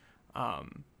movies.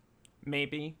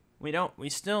 Maybe we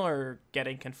still are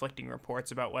getting conflicting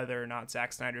reports about whether or not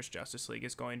Zack Snyder's Justice League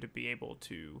is going to be able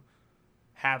to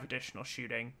have additional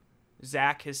shooting.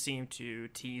 Zack has seemed to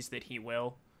tease that he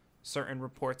will. Certain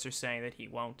reports are saying that he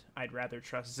won't. I'd rather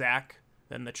trust Zack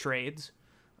than the trades.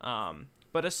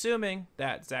 But assuming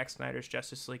that Zack Snyder's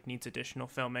Justice League needs additional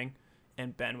filming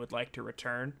and Ben would like to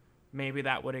return, maybe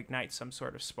that would ignite some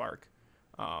sort of spark.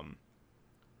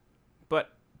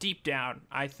 But deep down,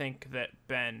 I think that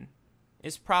Ben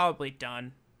is probably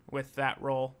done with that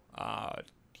role.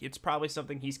 It's probably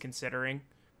something he's considering,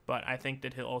 but I think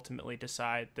that he'll ultimately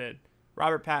decide that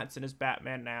Robert Pattinson is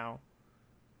Batman now.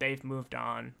 They've moved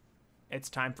on. It's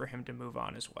time for him to move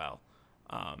on as well.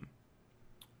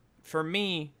 For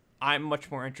me, I'm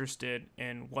much more interested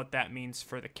in what that means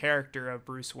for the character of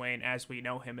Bruce Wayne as we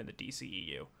know him in the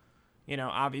DCEU.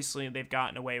 Obviously they've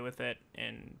gotten away with it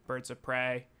in Birds of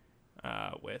Prey,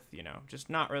 with, just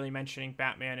not really mentioning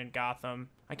Batman in Gotham.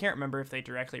 I can't remember if they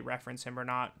directly reference him or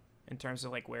not in terms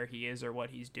of like where he is or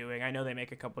what he's doing. I know they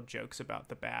make a couple jokes about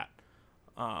the Bat.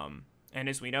 And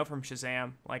as we know from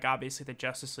Shazam, like obviously the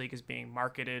Justice League is being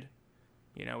marketed.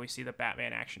 We see the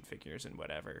Batman action figures and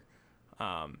whatever.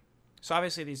 So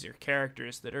obviously these are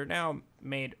characters that are now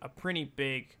made a pretty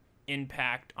big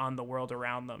impact on the world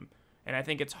around them. And I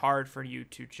think it's hard for you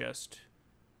to just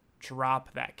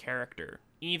drop that character,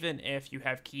 even if you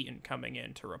have Keaton coming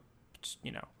in to,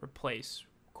 replace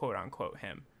quote unquote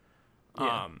him.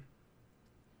 Yeah.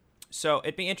 So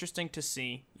it'd be interesting to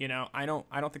see. I don't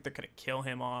think they're gonna kill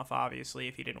him off, obviously,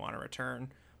 if he didn't want to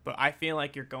return. But I feel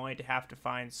like you're going to have to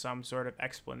find some sort of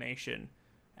explanation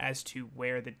as to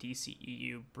where the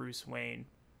DCEU Bruce Wayne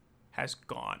has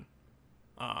gone,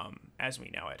 as we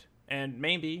know it. And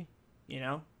maybe,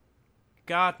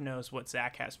 God knows what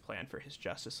Zack has planned for his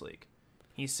Justice League.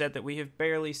 He said that we have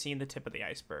barely seen the tip of the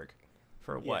iceberg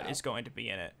for what is going to be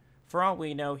in it. For all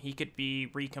we know, he could be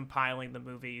recompiling the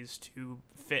movies to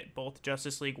fit both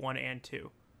Justice League 1 and 2.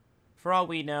 For all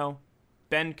we know,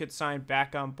 Ben could sign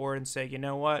back on board and say, you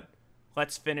know what?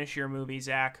 Let's finish your movie,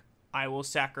 Zack. I will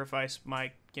sacrifice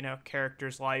my,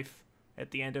 character's life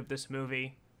at the end of this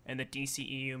movie, and the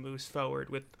DCEU moves forward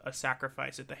with a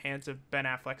sacrifice at the hands of Ben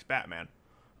Affleck's Batman.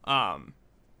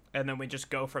 And then we just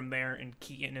go from there, and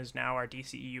Keaton is now our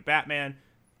DCEU Batman,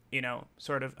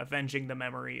 sort of avenging the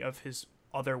memory of his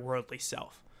otherworldly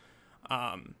self.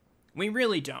 We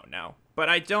really don't know, but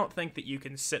I don't think that you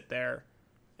can sit there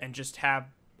and just have,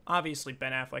 obviously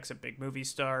Ben Affleck's a big movie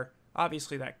star,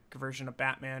 obviously that version of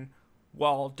Batman,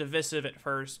 while divisive at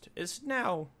first, is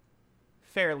now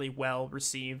fairly well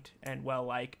received and well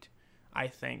liked, I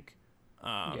think.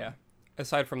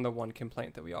 Aside from the one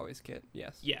complaint that we always get,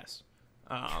 yes.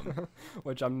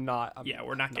 Which I'm not.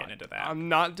 We're not getting into that. I'm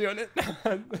not doing it.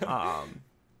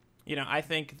 I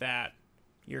think that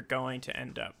you're going to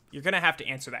have to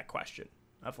answer that question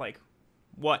of like,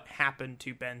 what happened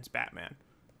to Ben's Batman,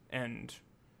 and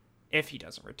if he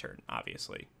doesn't return,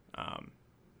 obviously.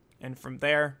 And from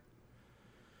there,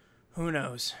 who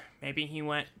knows? Maybe he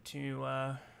went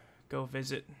to go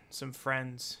visit some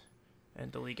friends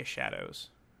in the League of Shadows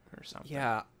or something.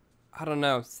 Yeah, I don't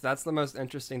know. That's the most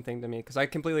interesting thing to me, because I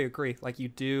completely agree. Like,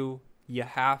 you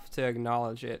have to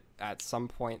acknowledge it at some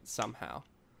point somehow.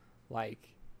 Like,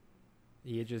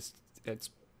 it's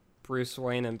Bruce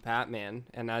Wayne and Batman,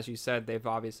 and as you said, they've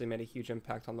obviously made a huge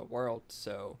impact on the world,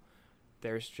 so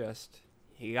there's just,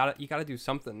 you gotta do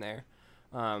something there.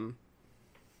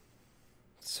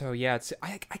 So yeah,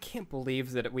 I can't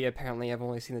believe that we apparently have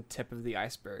only seen the tip of the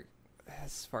iceberg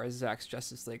as far as Zack's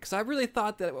Justice League, because I really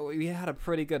thought that we had a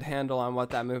pretty good handle on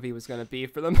what that movie was going to be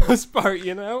for the most part,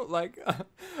 like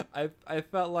I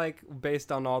felt like,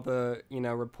 based on all the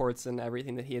reports and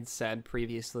everything that he had said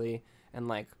previously, and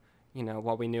like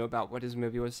what we knew about what his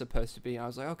movie was supposed to be, I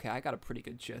was like, okay, I got a pretty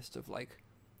good gist of like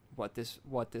what this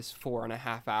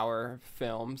 4.5 hour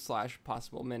film /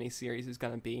 possible miniseries is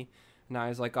going to be. And I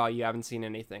was like, oh, you haven't seen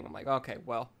anything. I'm like, okay,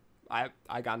 well, I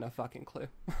got no fucking clue.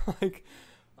 Like,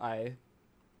 I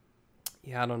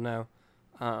don't know.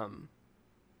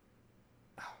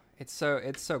 It's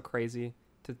so crazy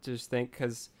to just think,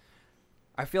 because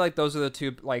I feel like those are the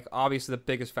two, like, obviously the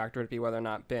biggest factor would be whether or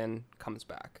not Ben comes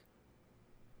back.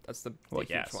 That's the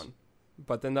huge one.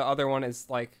 But then the other one is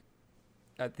like,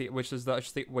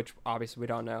 which obviously we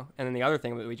don't know. And then the other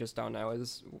thing that we just don't know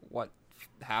is what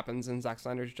happens in Zack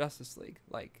Snyder's Justice League.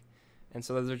 Like, And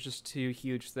so those are just two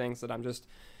huge things that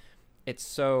it's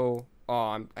so,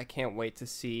 I can't wait to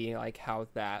see like how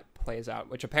that plays out,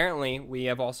 which apparently we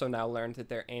have also now learned that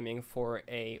they're aiming for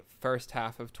a first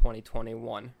half of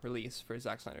 2021 release for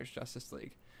Zack Snyder's Justice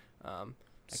League.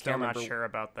 Still not sure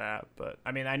about that, but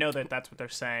I mean, I know that that's what they're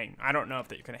saying. I don't know if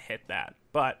they're going to hit that,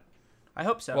 but I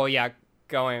hope so. Well, yeah,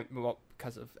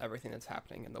 because of everything that's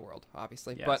happening in the world,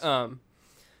 obviously. Yes. But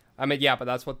I mean, yeah, but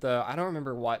that's what I don't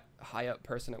remember what high up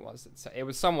person it was that said. It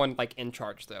was someone like in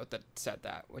charge though that said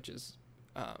that, which is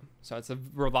so it's a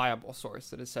reliable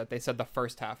source that has said they said the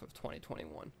first half of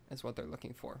 2021 is what they're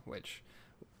looking for, which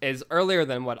is earlier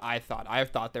than what I thought. I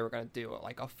thought they were going to do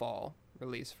like a fall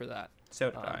release for that.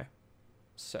 So did I.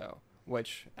 So,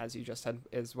 which, as you just said,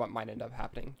 is what might end up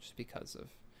happening just because of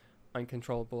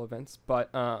uncontrollable events.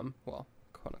 But, well,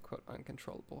 quote unquote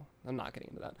uncontrollable. I'm not getting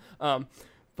into that.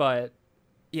 But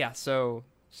yeah, so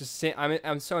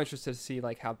I'm so interested to see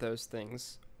like how those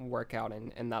things work out,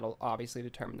 and that'll obviously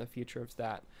determine the future of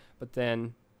that. But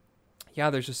then,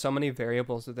 yeah, there's just so many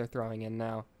variables that they're throwing in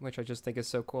now, which I just think is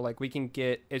so cool. Like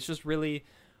it's just really,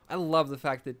 I love the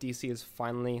fact that DC is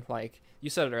finally, like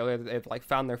you said it earlier, that they've like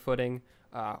found their footing.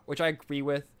 Which I agree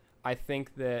with. I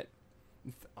think that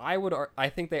I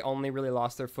think they only really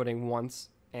lost their footing once,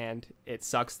 and it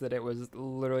sucks that it was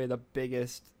literally the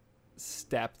biggest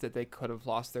step that they could have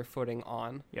lost their footing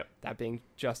on. Yep. That being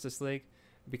Justice League,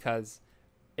 because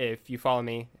if you follow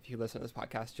me, if you listen to this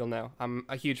podcast, you'll know I'm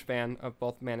a huge fan of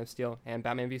both Man of Steel and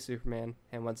Batman v Superman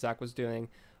and what Zack was doing.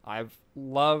 I've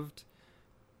loved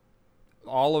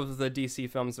all of the DC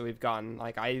films that we've gotten.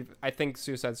 Like I think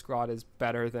Suicide Squad is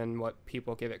better than what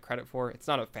people give it credit for. It's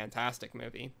not a fantastic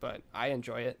movie, but I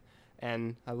enjoy it,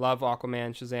 and I love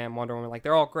Aquaman, Shazam, Wonder Woman. Like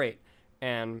they're all great,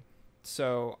 and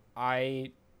so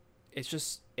it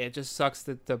just sucks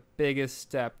that the biggest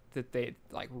step that they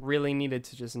like really needed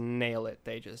to just nail it,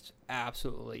 they just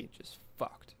absolutely just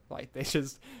fucked. Like they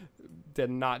just did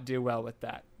not do well with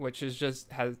that, which is just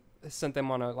has sent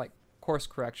them on a like course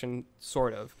correction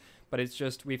sort of. But it's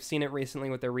just, we've seen it recently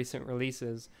with their recent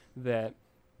releases that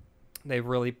they've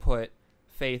really put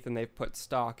faith and they've put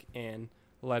stock in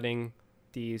letting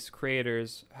these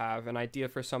creators have an idea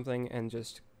for something and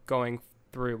just going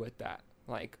through with that.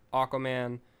 Like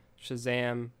Aquaman,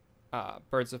 Shazam,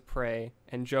 Birds of Prey,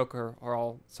 and Joker are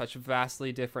all such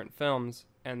vastly different films,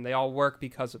 and they all work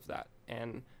because of that.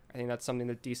 And I think that's something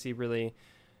that DC really,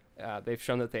 they've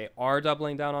shown that they are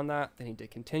doubling down on that. They need to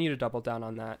continue to double down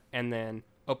on that. And then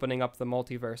opening up the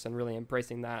multiverse and really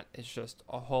embracing that is just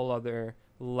a whole other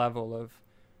level of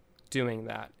doing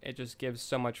that. It just gives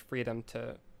so much freedom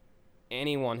to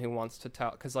anyone who wants to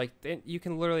tell, because like you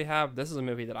can literally have, this is a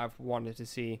movie that I've wanted to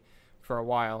see for a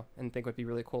while and think would be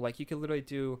really cool. Like you could literally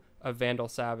do a Vandal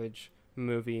Savage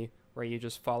movie where you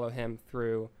just follow him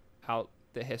throughout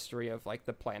the history of like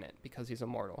the planet because he's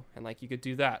immortal, and like you could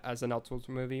do that as an Elseworlds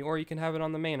movie, or you can have it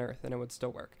on the main Earth and it would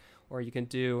still work. Or you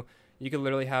could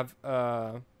literally have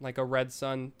like a Red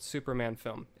Sun Superman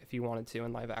film if you wanted to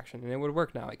in live action, and it would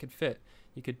work now. It could fit.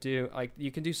 You could do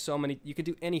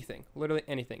anything, literally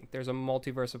anything. There's a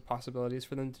multiverse of possibilities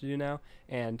for them to do now,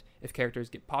 and if characters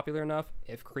get popular enough,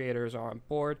 if creators are on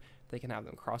board, they can have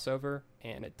them cross over,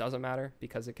 and it doesn't matter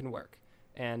because it can work.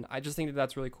 And I just think that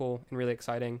that's really cool and really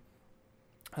exciting.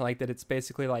 I like that it's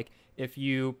basically like if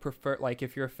you prefer, like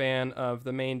if you're a fan of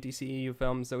the main DCEU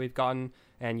films that we've gotten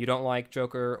and you don't like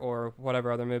Joker or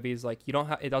whatever other movies, like you don't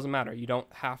have, it doesn't matter. You don't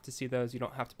have to see those. You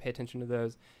don't have to pay attention to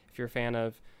those. If you're a fan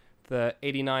of the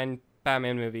 89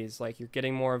 Batman movies, like you're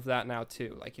getting more of that now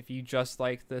too. Like if you just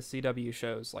like the CW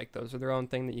shows, like those are their own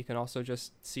thing that you can also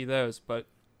just see those. But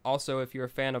also if you're a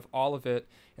fan of all of it,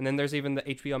 and then there's even the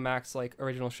HBO Max like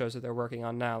original shows that they're working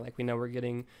on now. Like we know we're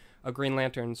getting a Green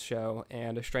Lantern show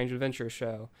and a Strange Adventures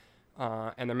show,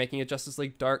 and they're making a Justice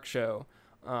League Dark show.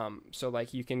 So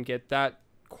like you can get that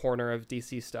corner of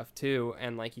DC stuff too,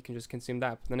 and like you can just consume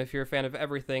that. But then if you're a fan of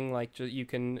everything, like you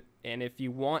can, and if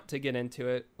you want to get into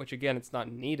it, which again it's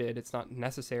not needed, it's not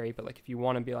necessary, but like if you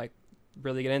want to be like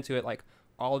really get into it, like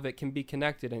all of it can be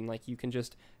connected, and like you can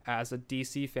just, as a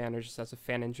DC fan or just as a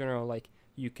fan in general, like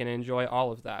you can enjoy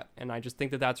all of that. And I just think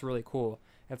that that's really cool.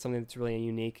 That's something that's really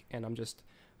unique, and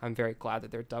I'm very glad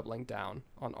that they're doubling down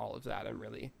on all of that and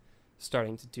really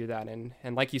starting to do that.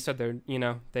 And like you said,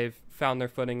 they've found their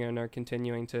footing and are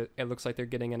continuing to, it looks like they're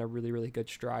getting in a really, really good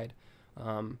stride.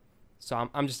 So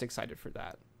I'm just excited for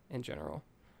that in general.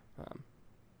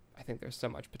 I think there's so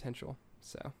much potential.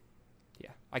 So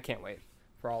yeah, I can't wait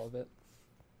for all of it.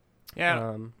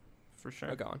 Yeah, for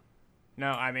sure. Go on.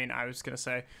 No, I mean, I was going to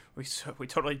say, we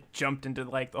totally jumped into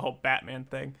like the whole Batman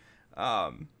thing.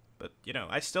 But,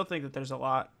 I still think that there's a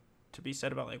lot to be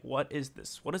said about like what does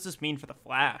this mean for the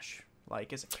Flash,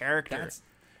 like as a character.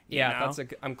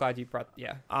 I'm glad you brought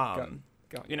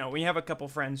go. You know, we have a couple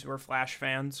friends who are Flash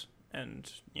fans,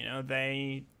 and you know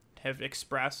they have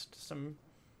expressed some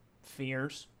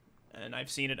fears, and I've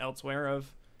seen it elsewhere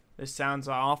of this sounds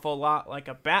an awful lot like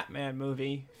a Batman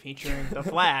movie featuring the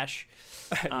Flash.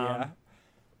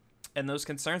 And those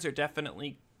concerns are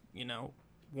definitely, you know,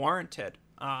 warranted.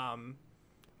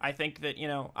 I think that, you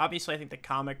know, obviously I think the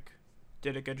comic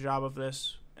did a good job of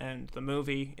this, and the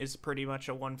movie is pretty much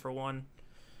a 1-for-1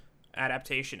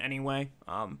 adaptation anyway.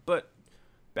 But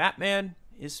Batman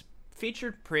is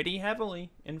featured pretty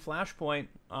heavily in Flashpoint,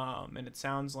 and it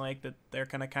sounds like that they're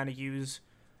going to kind of use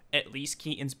at least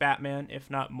Keaton's Batman, if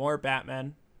not more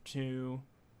Batman, to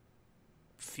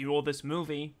fuel this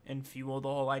movie and fuel the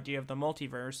whole idea of the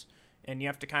multiverse. And you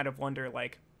have to kind of wonder,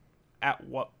 like, at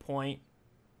what point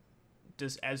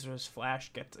does Ezra's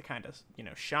Flash get to kind of, you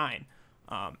know, shine?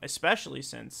 Especially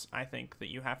since I think that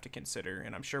you have to consider,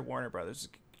 and I'm sure Warner Brothers,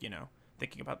 you know,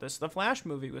 thinking about this, the Flash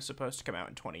movie was supposed to come out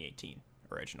in 2018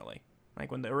 originally.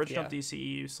 Like, when the original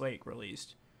DCEU slate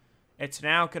released. It's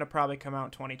now going to probably come out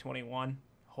in 2021,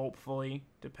 hopefully,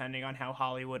 depending on how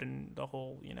Hollywood and the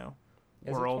whole, you know,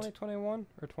 world. Is it 2021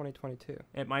 or 2022?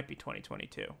 It might be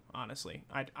 2022, honestly.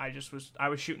 I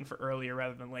was shooting for earlier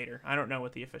rather than later. I don't know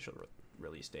what the official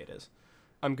release date is.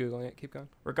 I'm Googling it. Keep going.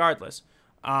 Regardless,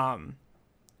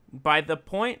 by the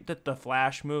point that the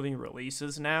Flash movie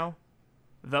releases now,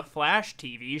 the Flash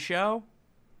TV show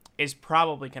is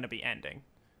probably going to be ending.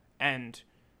 And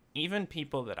even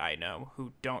people that I know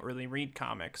who don't really read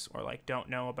comics or like don't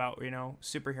know about, you know,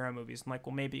 superhero movies, and like,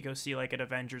 well, maybe go see like an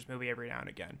Avengers movie every now and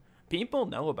again. People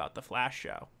know about the Flash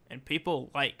show, and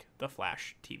people like the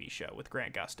Flash TV show with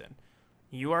Grant Gustin.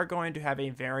 You are going to have a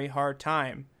very hard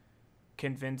time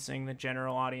convincing the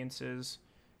general audiences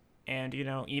and, you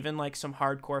know, even like some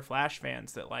hardcore Flash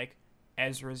fans that like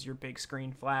Ezra's your big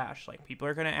screen Flash. Like, people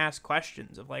are going to ask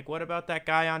questions of like, what about that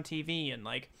guy on TV? And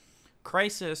like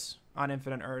Crisis on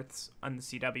Infinite Earths on the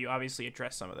CW obviously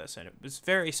addressed some of this, and it was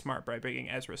very smart by bringing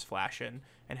Ezra's Flash in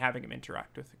and having him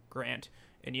interact with Grant.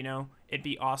 And, you know, it'd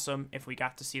be awesome if we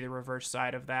got to see the reverse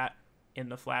side of that in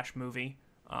the Flash movie.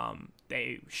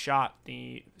 They shot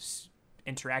the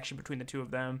interaction between the two of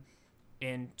them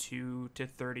in 2 to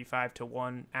 35 to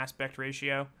 1 aspect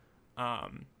ratio.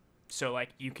 So, like,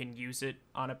 you can use it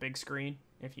on a big screen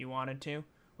if you wanted to,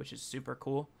 which is super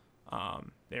cool.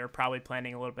 They're probably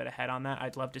planning a little bit ahead on that.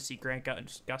 I'd love to see Grant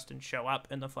Gustin show up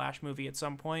in the Flash movie at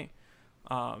some point.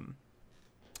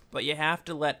 But you have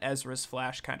to let Ezra's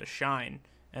Flash kind of shine.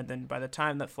 And then by the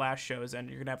time that Flash shows end,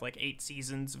 you're going to have like 8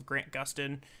 seasons of Grant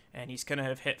Gustin, and he's going to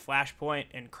have hit Flashpoint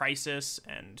and Crisis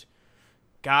and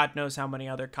God knows how many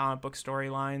other comic book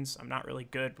storylines. I'm not really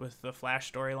good with the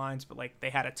Flash storylines, but like they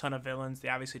had a ton of villains. They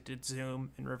obviously did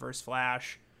Zoom and Reverse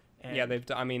Flash. And they've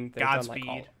done Godspeed.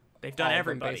 like they've done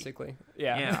everybody. Basically.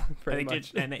 Yeah. Pretty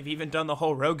much. And they've even done the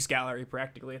whole Rogues Gallery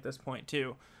practically at this point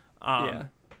too.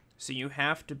 So you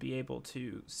have to be able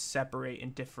to separate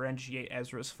and differentiate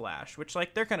Ezra's Flash, which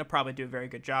like they're going to probably do a very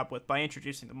good job with by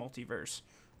introducing the multiverse.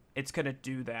 It's going to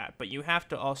do that, but you have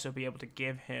to also be able to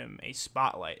give him a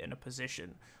spotlight and a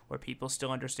position where people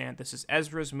still understand this is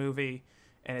Ezra's movie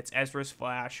and it's Ezra's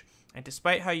Flash. And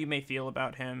despite how you may feel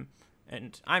about him,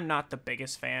 and I'm not the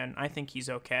biggest fan, I think he's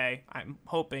okay. I'm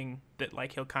hoping that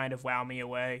like he'll kind of wow me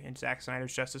away in Zack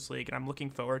Snyder's Justice League, and I'm looking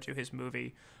forward to his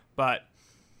movie. But,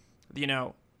 you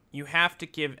know, you have to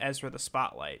give Ezra the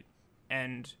spotlight,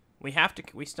 and we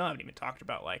still haven't even talked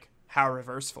about like how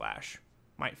Reverse Flash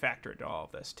might factor into all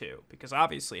of this too, because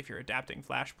obviously if you're adapting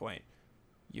Flashpoint,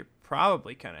 you're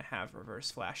probably going to have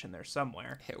Reverse Flash in there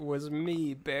somewhere. It was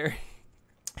me, Barry.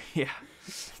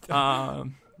 Yeah.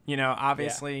 You know,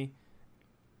 obviously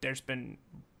there's been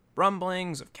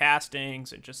rumblings of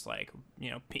castings and just like, you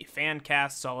know, fan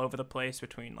casts all over the place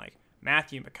between like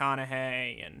Matthew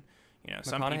McConaughey and, you know,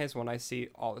 McConaughey's one I see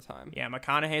all the time. Yeah,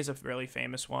 McConaughey's a really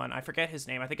famous one. I forget his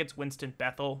name. I think it's Winston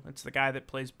Bethel. It's the guy that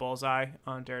plays Bullseye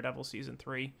on Daredevil season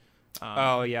 3.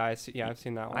 Oh yeah, I see. Yeah, I've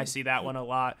seen that one. I see that one a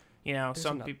lot. You know,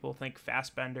 some people think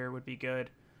Fassbender would be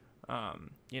good.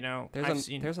 You know,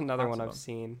 there's another one I've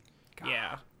seen. God.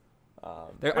 Yeah.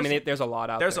 There's a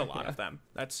lot out there. There's a lot of them.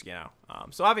 That's, you know.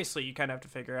 So obviously you kind of have to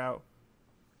figure out,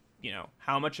 you know,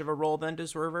 how much of a role then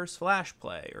does Reverse Flash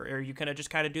play? Or are you going to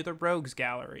just kind of do the Rogues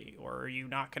Gallery? Or are you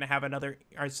not going to have another...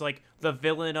 Or it's like the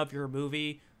villain of your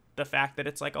movie, the fact that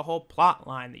it's like a whole plot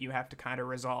line that you have to kind of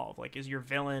resolve. Like, is your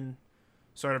villain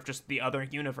sort of just the other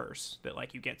universe that,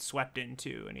 like, you get swept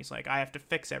into? And he's like, I have to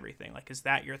fix everything. Like, is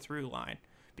that your through line?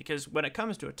 Because when it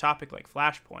comes to a topic like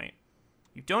Flashpoint,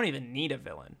 you don't even need a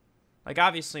villain. Like,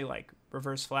 obviously, like,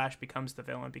 Reverse Flash becomes the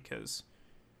villain because...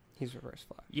 He's Reverse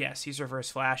Flash. Yes, he's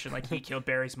Reverse Flash, and, like, he killed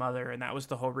Barry's mother, and that was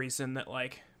the whole reason that,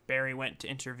 like, Barry went to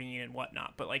intervene and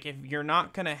whatnot. But, like, if you're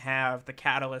not going to have the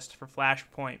catalyst for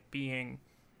Flashpoint being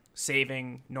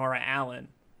saving Nora Allen,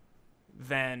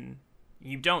 then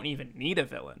you don't even need a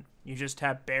villain. You just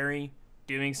have Barry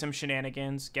doing some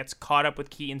shenanigans, gets caught up with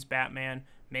Keaton's Batman.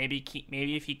 Maybe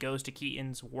if he goes to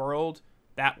Keaton's world,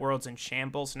 that world's in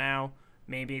shambles now.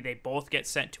 Maybe they both get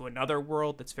sent to another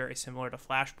world that's very similar to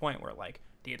Flashpoint, where, like,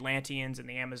 the Atlanteans and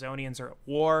the Amazonians are at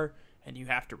war, and you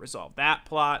have to resolve that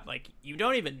plot. Like, you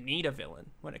don't even need a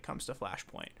villain when it comes to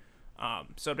Flashpoint.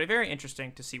 So it'll be very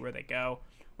interesting to see where they go.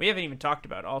 We haven't even talked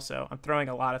about, also, I'm throwing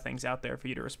a lot of things out there for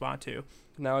you to respond to.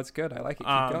 No, it's good. I like it.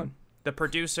 Keep going. The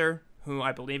producer, who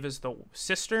I believe is the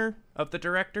sister of the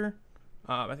director,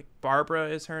 I think Barbara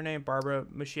is her name, Barbara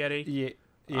Muschietti.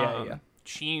 Yeah.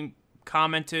 She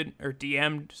commented or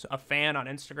DM'd a fan on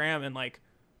Instagram and, like,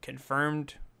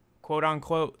 confirmed, quote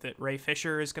unquote, that Ray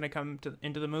Fisher is going to come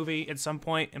into the movie at some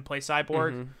point and play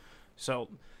Cyborg. Mm-hmm. So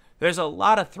there's a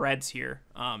lot of threads here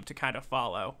to kind of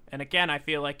follow. And again, I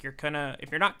feel like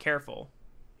if you're not careful,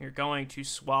 you're going to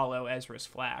swallow Ezra's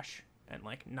Flash and,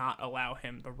 like, not allow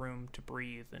him the room to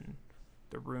breathe and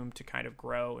the room to kind of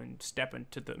grow and step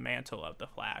into the mantle of the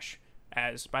Flash.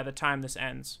 As by the time this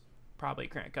ends, probably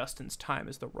Grant Gustin's time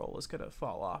as the role is going to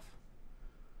fall off.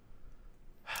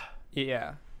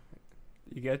 Yeah.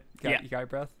 You good? You got your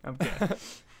breath? I'm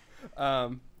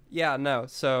good. Yeah, no.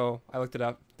 So I looked it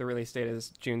up. The release date is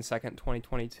June 2nd,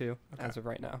 2022, as of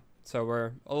right now. So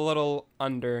we're a little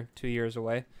under 2 years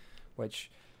away,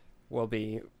 which will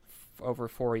be over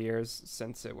 4 years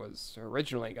since it was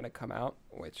originally going to come out,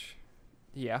 which,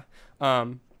 yeah.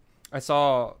 I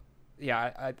saw,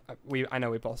 I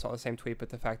know we both saw the same tweet, but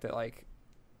the fact that, like,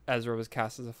 Ezra was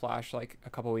cast as a Flash, like, a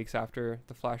couple weeks after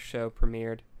the Flash show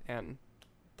premiered, and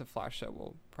the Flash show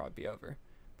will probably be over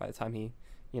by the time he,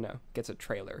 gets a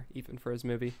trailer even for his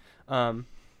movie.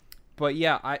 But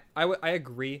yeah, I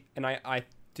agree. And I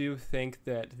do think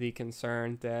that the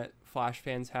concern that Flash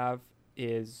fans have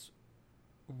is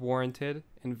warranted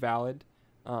and valid.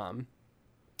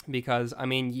 Because, I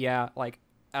mean, yeah, like,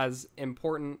 as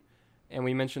important, and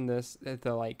we mentioned this,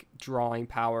 the, like, drawing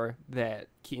power that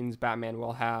Keaton's Batman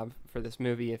will have for this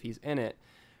movie if he's in it,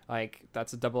 like,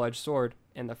 that's a double-edged sword.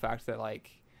 And the fact that,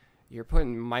 like, you're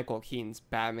putting Michael Keaton's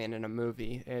Batman in a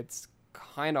movie, it's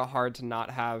kind of hard to not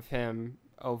have him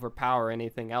overpower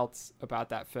anything else about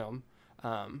that film.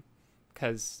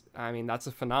 Because, I mean, that's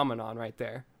a phenomenon right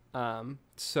there.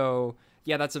 So,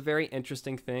 yeah, that's a very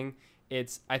interesting thing.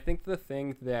 I think the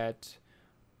thing that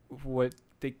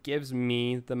gives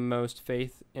me the most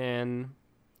faith in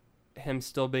him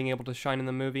still being able to shine in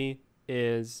the movie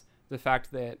is the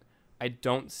fact that I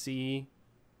don't see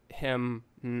him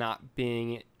not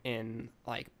being in,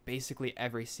 like, basically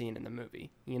every scene in the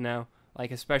movie, like,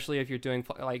 especially if you're doing,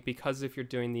 like, because if you're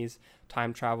doing these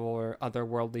time travel or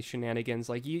otherworldly shenanigans,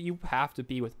 like, you have to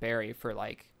be with Barry for,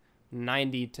 like,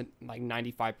 90 to, like,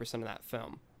 95% of that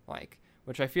film, like,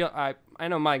 which I feel, I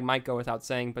know Mike might go without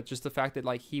saying, but just the fact that,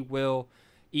 like, he will,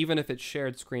 even if it's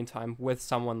shared screen time with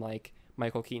someone like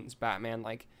Michael Keaton's Batman,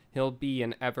 like, he'll be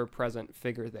an ever-present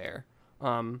figure there.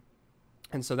 And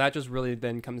so that just really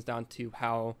then comes down to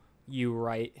how you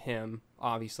write him,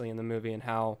 obviously, in the movie,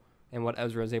 and what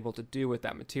Ezra is able to do with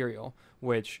that material,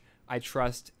 which I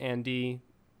trust Andy,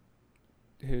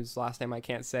 whose last name I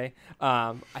can't say.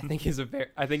 I think he's a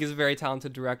very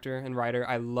talented director and writer.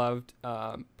 I loved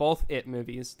both It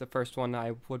movies. The first one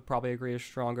I would probably agree is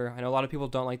stronger. I know a lot of people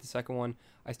don't like the second one.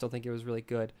 I still think it was really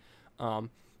good.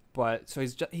 But so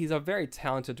he's a very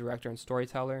talented director and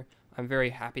storyteller. I'm very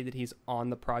happy that he's on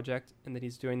the project and that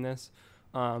he's doing this.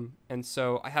 And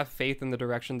so I have faith in the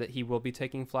direction that he will be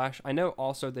taking Flash. I know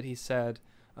also that he said,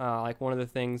 like, one of the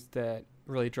things that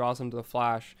really draws him to the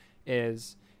Flash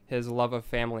is his love of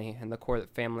family and the core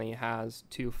that family has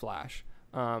to Flash.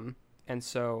 And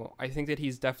so I think that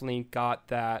he's definitely got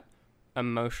that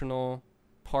emotional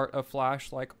part of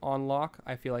Flash, like, on lock.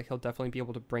 I feel like he'll definitely be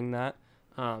able to bring that.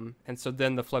 And so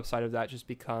then the flip side of that just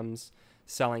becomes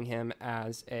selling him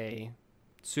as a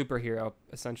superhero,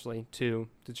 essentially, to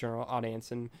the general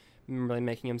audience, and really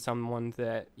making him someone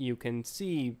that you can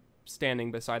see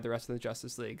standing beside the rest of the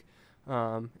Justice League.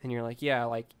 And you're like, yeah,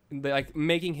 like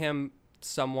making him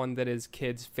someone that is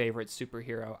kids' favorite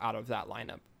superhero out of that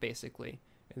lineup, basically,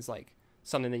 is, like,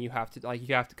 something that you have to,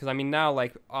 because, I mean, now,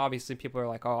 like, obviously people are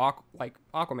like, oh,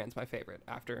 Aquaman's my favorite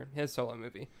after his solo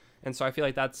movie. And so I feel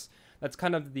like that's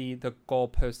kind of the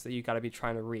goalpost that you got to be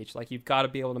trying to reach. Like, you've got to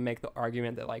be able to make the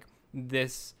argument that, like,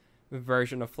 this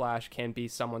version of Flash can be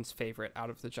someone's favorite out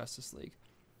of the Justice League.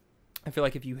 I feel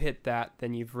like if you hit that,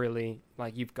 then you've really,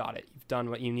 like, you've got it. You've done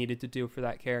what you needed to do for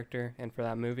that character and for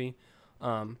that movie.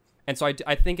 And so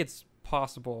I think it's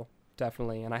possible,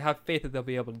 definitely, and I have faith that they'll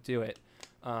be able to do it.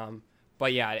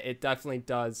 But yeah, it definitely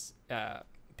does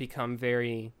become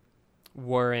very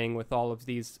worrying with all of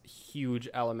these huge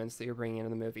elements that you're bringing into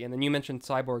the movie. And then you mentioned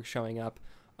Cyborg showing up,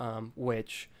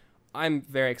 which I'm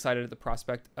very excited at the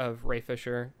prospect of Ray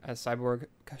Fisher as Cyborg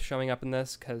showing up in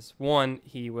this, because one,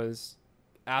 he was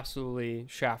absolutely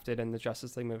shafted in the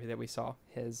Justice League movie that we saw.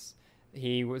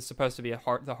 He was supposed to be the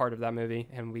heart of that movie,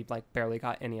 and we like barely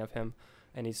got any of him,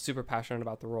 and he's super passionate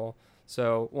about the role.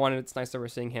 So one, it's nice that we're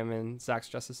seeing him in Zack's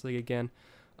Justice League again.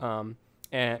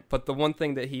 But the one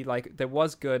thing that he that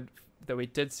was good that we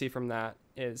did see from that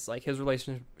is like his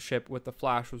relationship with the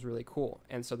Flash was really cool,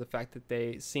 and so the fact that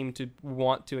they seem to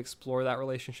want to explore that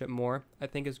relationship more, I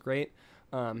think, is great.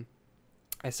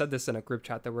 I said this in a group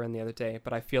chat that we're in the other day,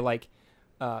 but I feel like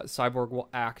Cyborg will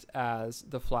act as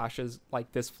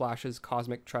this Flash's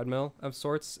cosmic treadmill of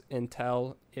sorts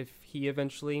until if he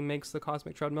eventually makes the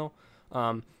cosmic treadmill,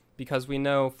 because we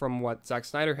know from what Zack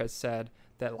Snyder has said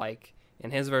that like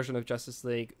in his version of Justice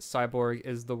League, Cyborg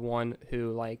is the one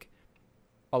who like,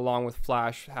 along with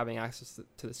Flash having access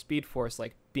to the Speed Force,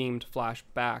 like beamed Flash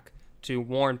back to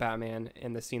warn Batman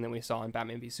in the scene that we saw in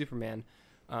Batman v Superman.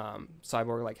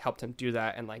 Cyborg like helped him do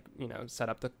that and like, you know, set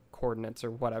up the coordinates or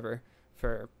whatever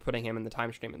for putting him in the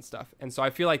time stream and stuff. And so I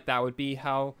feel like that would be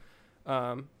how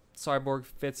Cyborg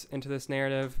fits into this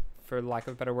narrative. For lack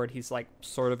of a better word, he's like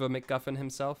sort of a MacGuffin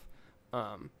himself.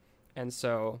 And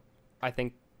so I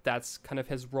think that's kind of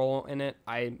his role in it.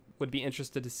 I would be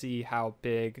interested to see how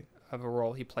big of a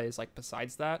role he plays like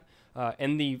besides that.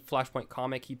 In the Flashpoint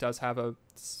comic, he does have a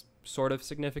sort of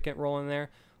significant role in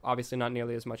there. Obviously not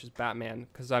nearly as much as Batman,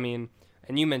 because I mean,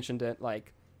 and you mentioned it,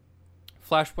 like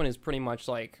Flashpoint is pretty much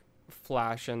like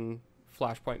Flash and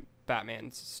Flashpoint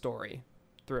Batman's story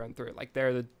through and through. Like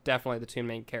they're definitely the two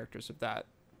main characters of that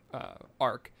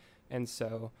arc, and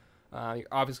so you're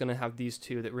obviously going to have these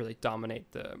two that really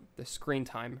dominate the screen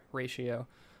time ratio.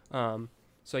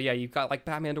 So yeah, you've got like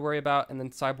Batman to worry about, and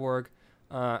then Cyborg,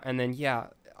 and then yeah,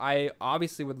 I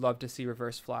obviously would love to see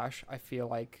Reverse Flash. I feel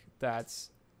like that's,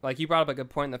 like, you brought up a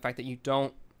good point in the fact that you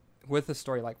don't, with a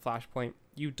story like Flashpoint,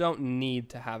 you don't need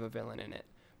to have a villain in it,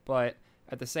 but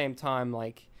at the same time,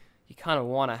 like, you kind of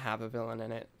want to have a villain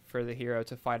in it for the hero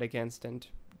to fight against, and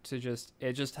to just,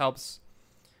 it just helps,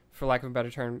 for lack of a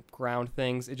better term, ground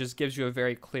things. It just gives you a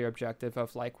very clear objective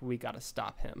of like, we got to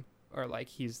stop him, or like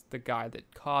he's the guy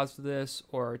that caused this,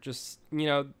 or just, you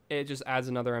know, it just adds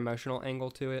another emotional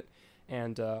angle to it.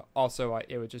 And also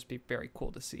it would just be very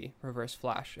cool to see Reverse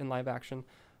Flash in live action.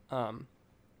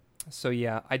 So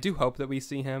yeah, I do hope that we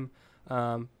see him.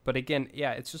 But again,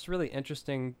 yeah, it's just really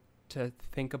interesting to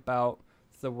think about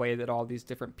the way that all these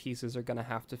different pieces are going to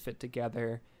have to fit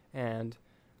together, and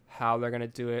how they're going to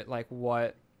do it, like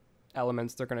what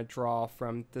elements they're going to draw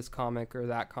from this comic or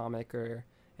that comic,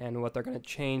 and what they're going to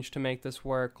change to make this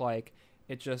work. Like,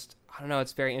 it just, I don't know,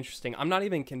 it's very interesting. I'm not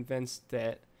even convinced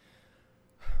that,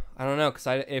 I don't know, because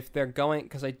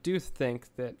I do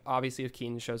think that obviously if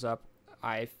Keaton shows up,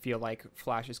 I feel like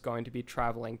Flash is going to be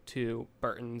traveling to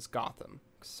Burton's Gotham,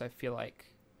 because I feel like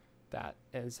that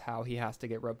is how he has to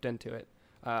get roped into it.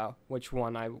 Which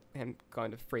one I am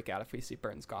going to freak out if we see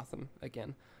Burton's Gotham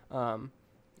again.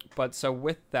 But so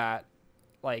with that,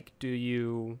 like, do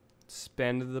you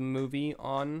spend the movie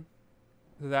on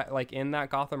that, like in that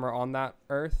Gotham or on that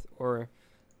Earth, or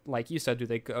like you said, do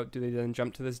they then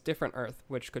jump to this different Earth,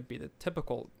 which could be the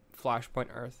typical Flashpoint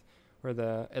Earth where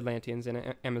the Atlanteans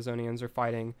and Amazonians are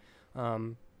fighting?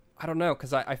 I don't know,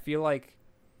 because I feel like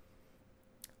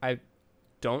I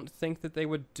don't think that they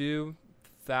would do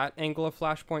that angle of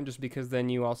Flashpoint, just because then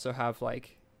you also have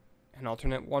like an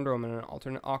alternate Wonder Woman and an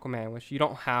alternate Aquaman, which you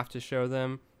don't have to show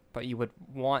them, but you would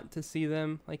want to see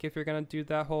them, like, if you're going to do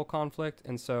that whole conflict.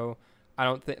 And so I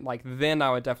don't think, like, then I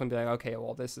would definitely be like, okay,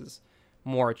 well, this is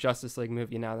more a Justice League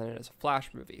movie now than it is a Flash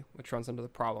movie, which runs into the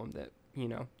problem that, you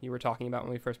know, you were talking about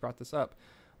when we first brought this up.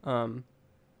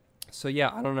 So yeah,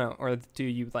 I don't know. Or do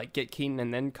you like get Keaton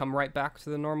and then come right back to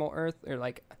the normal Earth? Or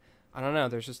like, I don't know.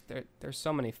 There's just, there's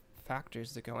so many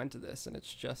factors that go into this, and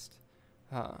it's just,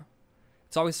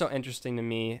 it's always so interesting to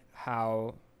me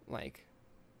how, like,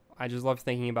 I just love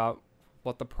thinking about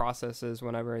what the process is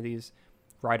whenever these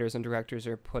writers and directors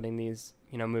are putting these,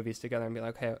 you know, movies together, and be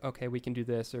like, okay, we can do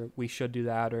this, or we should do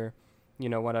that, or, you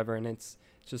know, whatever. And it's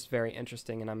just very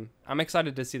interesting, and I'm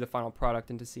excited to see the final product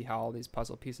and to see how all these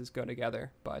puzzle pieces go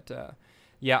together. But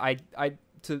yeah, I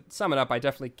to sum it up, I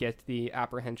definitely get the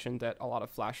apprehension that a lot of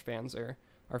Flash fans are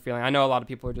feeling. I know a lot of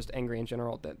people are just angry in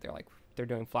general that they're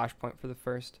doing Flashpoint for the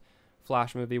first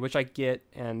Flash movie, which I get,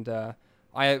 and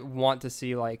I want to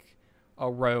see like a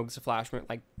Rogues Flash,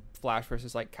 like Flash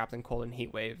versus like Captain Cold and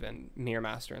Heatwave and Mirror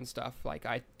Master and stuff. Like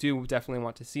I do definitely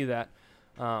want to see that,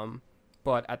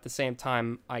 but at the same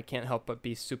time, I can't help but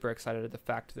be super excited at the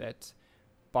fact that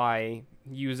by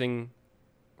using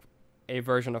a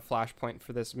version of Flashpoint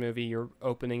for this movie, you're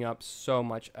opening up so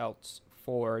much else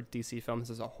for DC films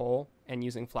as a whole, and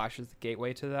using Flash as the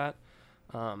gateway to that.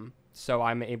 So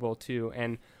I'm able to,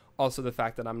 and also the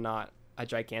fact that I'm not a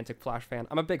gigantic Flash fan.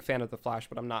 I'm a big fan of the Flash,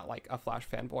 but I'm not like a Flash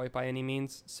fanboy by any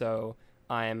means. So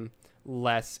I'm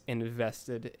less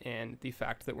invested in the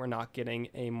fact that we're not getting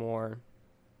a more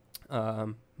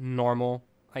normal,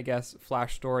 I guess,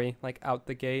 Flash story like out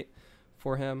the gate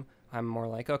for him. I'm more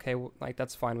like, okay, like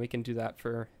that's fine. We can do that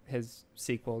for his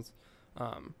sequels.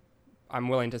 I'm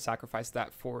willing to sacrifice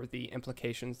that for the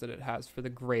implications that it has for the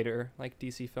greater like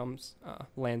DC films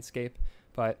landscape.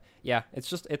 But yeah,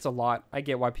 it's a lot. I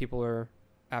get why people are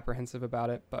apprehensive about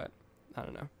it, but I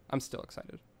don't know. I'm still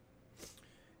excited.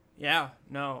 Yeah,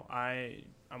 no,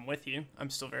 I'm with you. I'm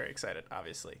still very excited,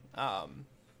 obviously. I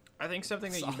think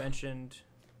something that you mentioned,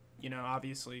 you know,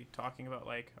 obviously talking about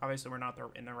like, obviously we're not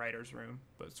in the writer's room,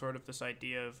 but sort of this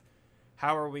idea of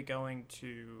how are we going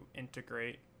to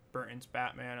integrate Burton's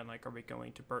Batman, and like, are we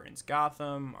going to Burton's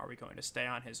Gotham? Are we going to stay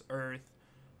on his Earth?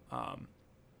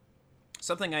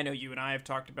 Something I know you and I have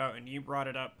talked about, and you brought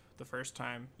it up the first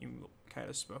time you kind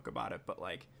of spoke about it, but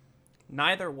like,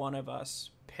 neither one of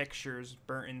us pictures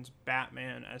Burton's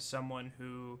Batman as someone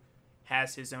who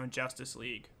has his own Justice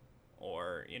League,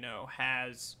 or, you know,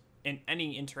 has in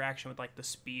any interaction with like the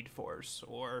Speed Force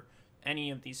or any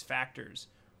of these factors.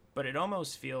 But it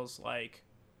almost feels like,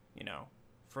 you know,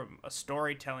 from a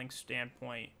storytelling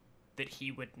standpoint, that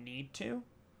he would need to.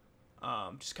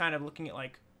 Just kind of looking at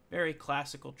like very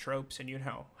classical tropes, and you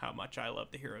know how much I love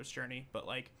the hero's journey, but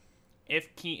like,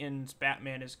 if Keaton's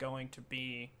Batman is going to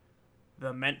be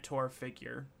the mentor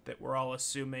figure that we're all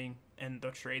assuming and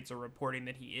the trades are reporting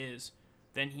that he is,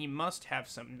 then he must have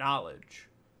some knowledge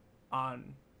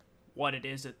on what it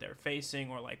is that they're facing,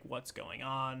 or like what's going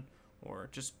on, or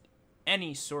just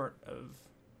any sort of,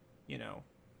 you know,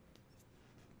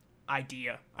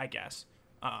 idea, I guess.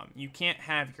 You can't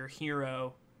have your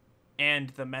hero and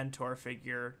the mentor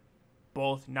figure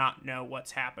both not know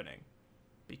what's happening,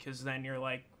 because then you're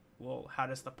like, well, how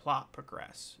does the plot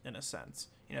progress, in a sense?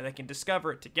 You know, they can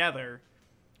discover it together,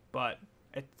 but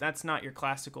that's not your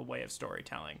classical way of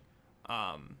storytelling.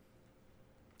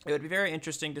 It would be very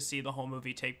interesting to see the whole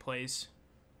movie take place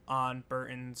on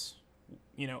Burton's,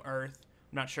 you know, Earth.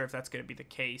 I'm not sure if that's going to be the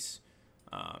case.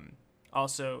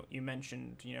 Also, you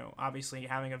mentioned, you know, obviously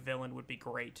having a villain would be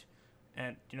great.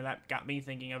 And, you know, that got me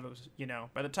thinking of, you know,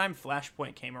 by the time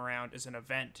Flashpoint came around as an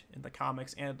event in the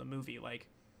comics and the movie, like,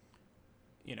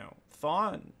 you know,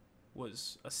 Thawne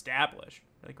was established.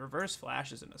 Like, Reverse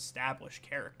Flash is an established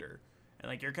character. And,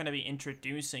 like, you're going to be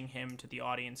introducing him to the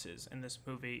audiences in this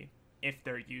movie if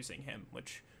they're using him,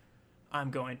 which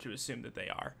I'm going to assume that they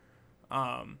are.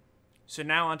 So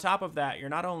now on top of that, you're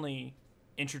not only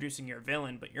introducing your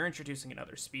villain, but you're introducing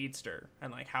another speedster,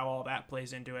 and like how all that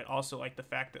plays into it. Also, like the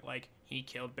fact that like he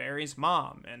killed Barry's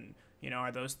mom, and you know,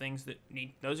 are those things that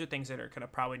those are things that are gonna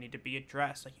probably need to be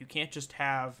addressed. Like, you can't just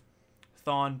have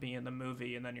Thawne be in the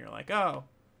movie and then you're like, oh,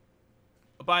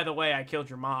 by the way, I killed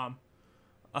your mom.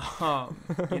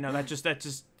 You know, that just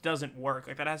doesn't work.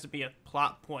 Like, that has to be a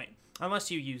plot point,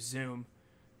 unless you use Zoom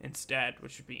instead,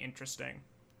 which would be interesting.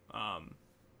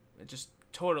 Just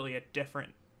totally a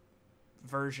different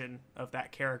version of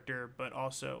that character, but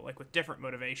also like with different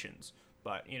motivations.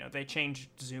 But you know, they changed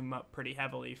Zoom up pretty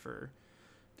heavily for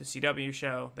the CW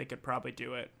show. They could probably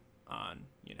do it on,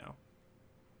 you know,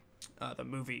 the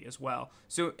movie as well.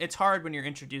 So it's hard when you're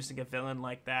introducing a villain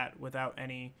like that without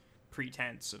any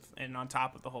pretense of, and on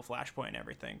top of the whole Flashpoint and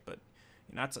everything. But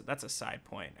you know, that's a side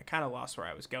point. I kind of lost where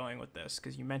I was going with this,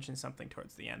 because you mentioned something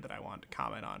towards the end that I wanted to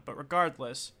comment on. But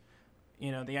regardless,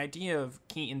 you know, the idea of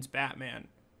Keaton's Batman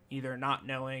either not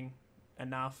knowing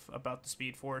enough about the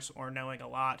Speed Force or knowing a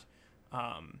lot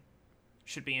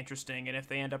should be interesting. And if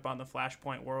they end up on the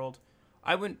Flashpoint world,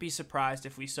 I wouldn't be surprised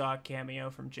if we saw a cameo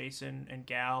from Jason and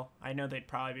Gal. I know they'd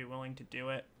probably be willing to do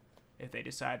it if they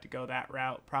decide to go that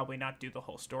route. Probably not do the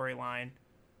whole storyline,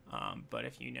 but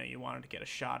if you know you wanted to get a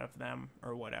shot of them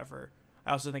or whatever.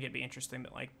 I also think it'd be interesting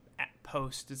that, like, at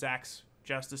post Zack's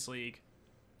Justice League,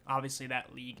 obviously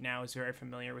that league now is very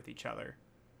familiar with each other,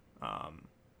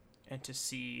 and to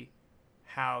see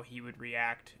how he would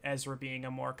react, Ezra being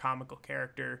a more comical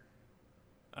character,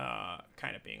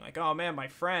 kind of being like, oh man, my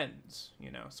friends,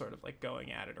 you know, sort of like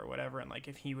going at it or whatever, and like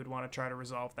if he would want to try to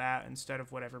resolve that instead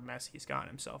of whatever mess he's gotten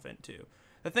himself into.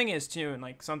 The thing is too, and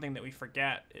like something that we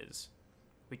forget is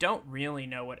we don't really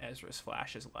know what Ezra's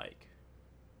Flash is like,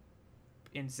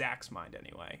 in Zack's mind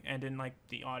anyway, and in like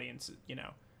the audience, you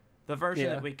know, the version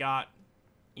that we got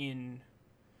in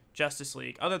Justice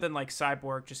League, other than like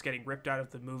Cyborg just getting ripped out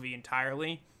of the movie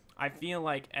entirely, I feel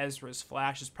like Ezra's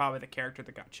Flash is probably the character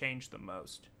that got changed the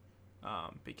most,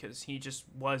 because he just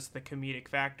was the comedic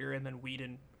factor, and then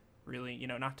Whedon really, you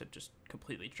know, not to just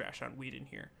completely trash on Whedon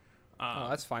here. Oh,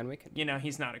 that's fine. We can. You know,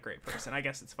 he's not a great person. I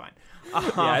guess it's fine.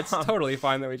 Yeah, it's totally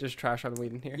fine that we just trash on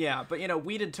Whedon here. Yeah, but you know,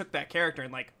 Whedon took that character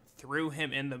and like threw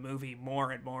him in the movie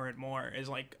more and more and more as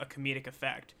like a comedic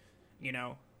effect. You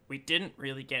know, we didn't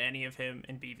really get any of him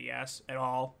in BVS at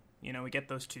all. You know, we get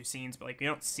those 2 scenes, but like we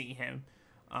don't see him.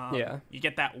 You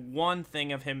get that one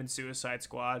thing of him in Suicide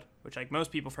Squad, which like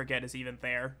most people forget is even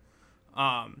there.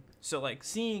 So like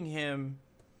seeing him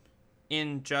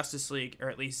in Justice League, or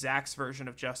at least Zack's version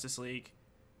of Justice League,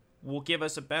 will give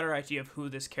us a better idea of who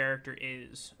this character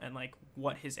is and like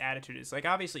what his attitude is. Like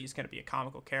obviously he's going to be a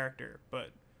comical character,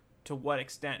 but to what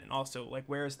extent, and also like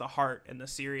where is the heart and the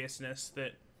seriousness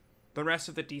that the rest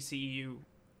of the DCEU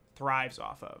thrives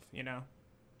off of, you know?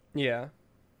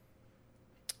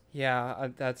 Yeah,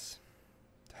 that's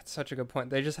such a good point.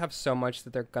 They just have so much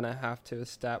that they're gonna have to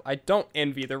establish. I don't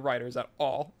envy the writers at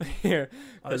all here.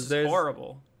 This is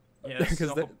horrible. Yeah, this is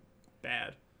so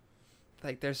bad.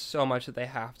 Like, there's so much that they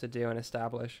have to do and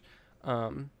establish.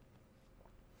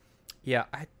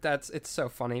 It's so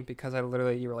funny because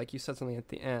you said something at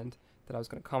the end that I was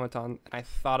going to comment on, and I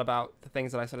thought about the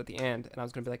things that I said at the end, and I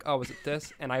was going to be like, oh, was it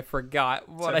this? And I forgot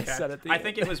what I said at the end. I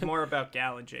think it was more about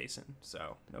Gal and Jason,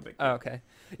 so no big deal. Oh, okay.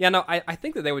 Yeah, no, I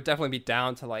think that they would definitely be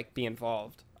down to, like, be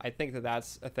involved. I think that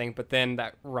that's a thing, but then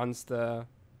that runs the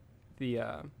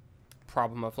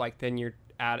problem of, like, then you're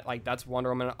like, that's Wonder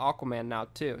Woman and Aquaman now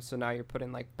too. So now you're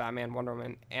putting like Batman, Wonder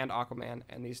Woman, and Aquaman,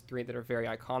 and these 3 that are very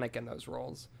iconic in those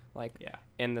roles. Like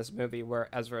in this movie where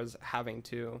Ezra's having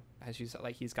to, as you said,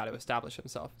 like he's got to establish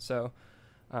himself. So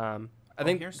I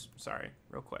think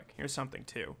real quick. Here's something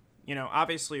too. You know,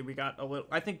 obviously we got a little.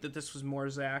 I think that this was more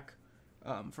Zack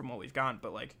from what we've gotten,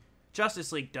 but like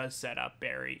Justice League does set up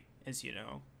Barry as, you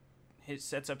know,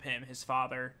 sets up his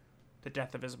father, the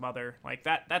death of his mother, like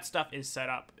that stuff is set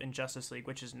up in Justice League,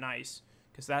 which is nice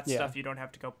because that's stuff you don't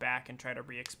have to go back and try to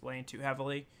re-explain too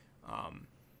heavily.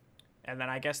 And then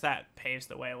I guess that paves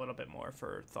the way a little bit more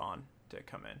for Thawne to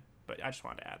come in. But I just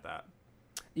wanted to add that.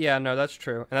 Yeah, no, that's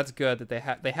true, and that's good that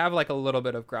they have like a little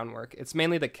bit of groundwork. It's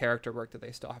mainly the character work that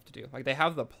they still have to do. Like they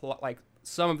have the plot, like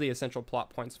some of the essential plot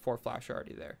points for Flash are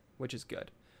already there, which is good.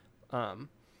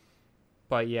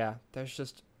 But yeah, there's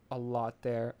just a lot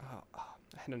there. I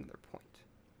had another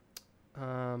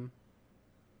point.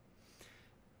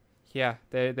 Yeah,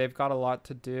 they've got a lot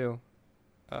to do.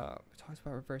 We talked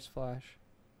about Reverse Flash.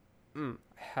 I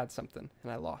had something and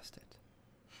I lost it.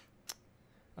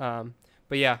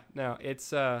 But yeah, no,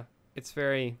 it's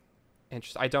very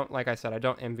interesting. Like I said, I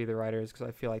don't envy the writers because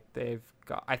I feel like they've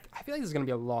got. I feel like this is gonna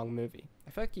be a long movie.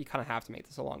 I feel like you kind of have to make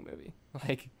this a long movie,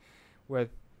 like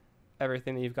with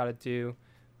everything that you've got to do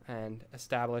and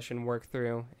establish and work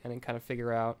through and then kind of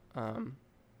figure out.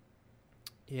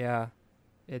 Yeah,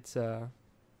 it's I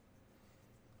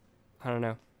don't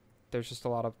know. There's just a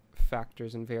lot of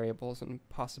factors and variables and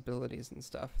possibilities and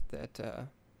stuff that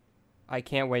I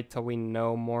can't wait till we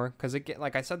know more. Because,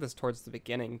 like I said this towards the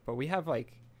beginning, but we have,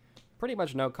 like, pretty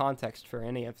much no context for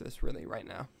any of this really right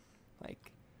now.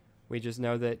 Like, we just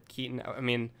know that Keaton, I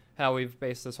mean, hell, we've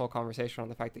based this whole conversation on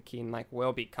the fact that Keaton, like,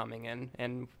 will be coming in.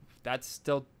 And that's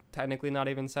still technically not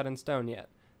even set in stone yet.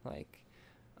 Like,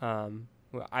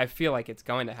 well, I feel like it's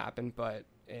going to happen, but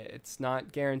it's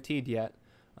not guaranteed yet.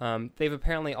 They've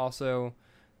apparently also,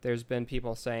 there's been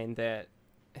people saying that,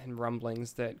 and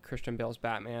rumblings that Christian Bale's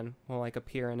Batman will like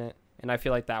appear in it, and I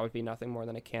feel like that would be nothing more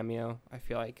than a cameo. I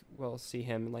feel like we'll see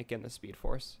him like in the Speed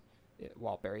Force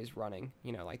while Barry's running,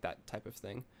 you know, like that type of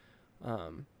thing.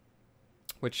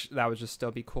 Which that would just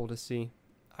still be cool to see.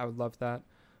 I would love that.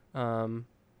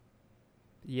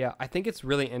 Yeah, I think it's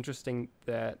really interesting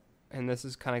that, and this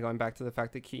is kind of going back to the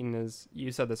fact that Keaton is,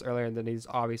 you said this earlier, that he's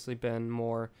obviously been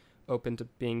more open to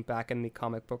being back in the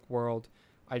comic book world.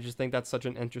 I just think that's such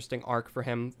an interesting arc for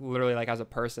him, literally, like, as a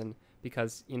person,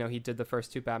 because, you know, he did the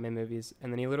first 2 Batman movies,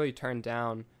 and then he literally turned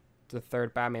down the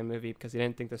 3rd Batman movie because he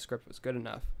didn't think the script was good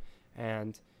enough,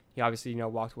 and he obviously, you know,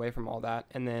 walked away from all that.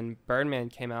 And then Birdman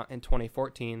came out in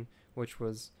 2014, which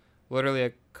was literally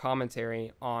a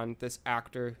commentary on this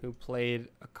actor who played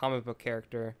a comic book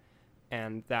character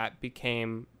and that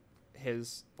became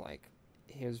his, like,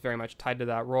 he was very much tied to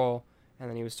that role, and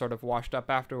then he was sort of washed up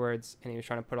afterwards, and he was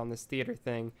trying to put on this theater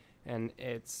thing, and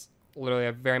it's literally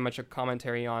very much a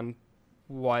commentary on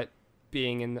what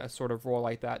being in a sort of role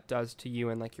like that does to you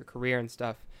and like your career and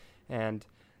stuff. And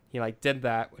he like did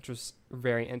that, which was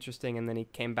very interesting. And then he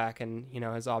came back and, you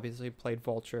know, has obviously played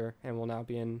Vulture and will now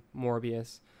be in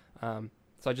Morbius. So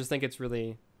I just think it's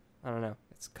really, I don't know,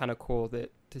 it's kind of cool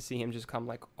that to see him just come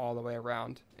like all the way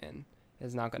around and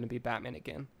is now going to be Batman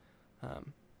again. I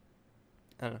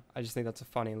don't know. I just think that's a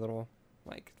funny little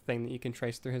like thing that you can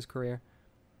trace through his career.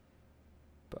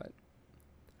 But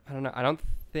I don't know. I don't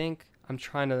think I'm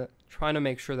trying to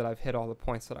make sure that I've hit all the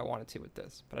points that I wanted to with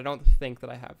this, but I don't think that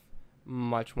I have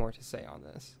much more to say on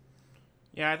this.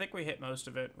 Yeah, I think we hit most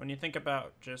of it. When you think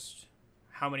about just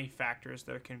how many factors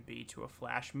there can be to a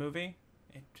Flash movie,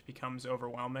 it becomes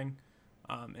overwhelming.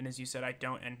 And as you said, I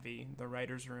don't envy the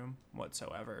writer's room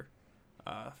whatsoever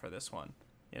for this one.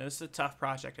 You know, this is a tough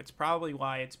project. It's probably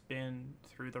why it's been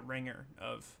through the ringer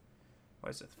of,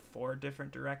 4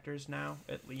 different directors now,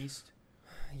 at least?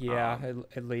 Yeah,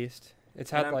 at least.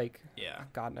 It's had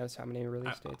God knows how many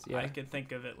release dates. Yeah, I can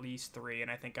think of at least 3,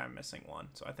 and I think I'm missing one.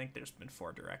 So I think there's been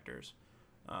 4 directors.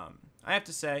 I have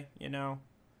to say, you know,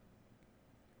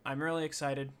 I'm really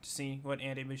excited to see what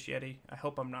Andy Muschietti. I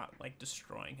hope I'm not like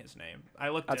destroying his name.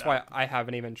 That's why I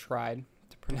haven't even tried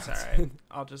to pronounce it. It's all right.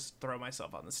 I'll just throw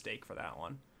myself on the stake for that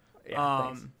one. Yeah,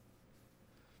 thanks.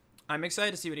 I'm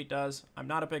excited to see what he does. I'm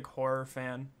not a big horror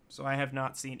fan, so I have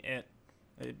not seen it.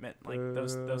 I admit, like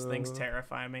those things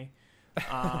terrify me.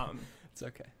 It's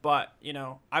okay. But, you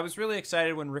know, I was really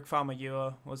excited when Rick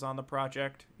Famuyiwa was on the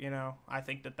project. You know, I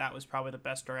think that was probably the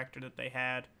best director that they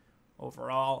had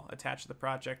overall attached to the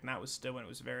project, and that was still when it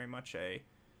was very much a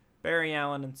Barry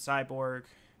Allen and Cyborg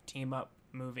team-up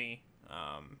movie.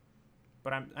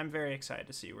 But I'm very excited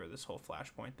to see where this whole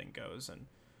Flashpoint thing goes. And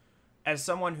as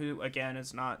someone who, again,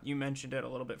 is not, you mentioned it a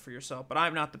little bit for yourself, but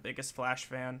I'm not the biggest Flash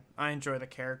fan. I enjoy the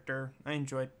character. I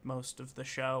enjoyed most of the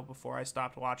show before I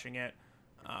stopped watching it.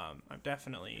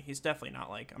 He's definitely not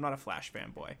like, I'm not a Flash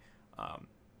fanboy.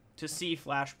 To see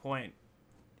Flashpoint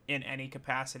in any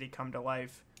capacity come to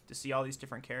life, to see all these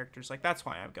different characters, like, that's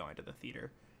why I'm going to the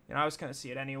theater. You know, I was going to see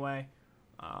it anyway.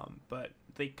 But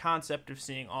the concept of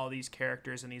seeing all these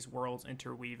characters and these worlds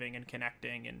interweaving and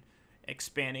connecting and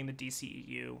expanding the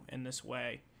DCEU in this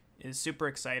way is super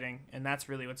exciting, and that's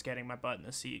really what's getting my butt in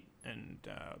the seat and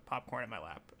popcorn in my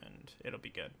lap, and it'll be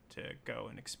good to go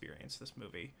and experience this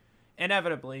movie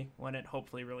inevitably when it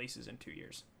hopefully releases in 2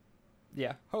 years.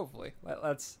 Yeah, hopefully.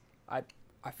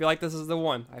 I feel like this is the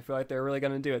one. I feel like they're really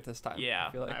going to do it this time.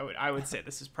 Yeah, I would say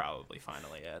this is probably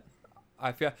finally it.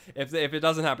 I feel if it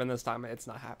doesn't happen this time, it's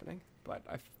not happening. But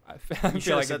I feel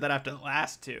should have said that after the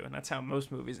last 2, and that's how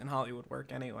most movies in Hollywood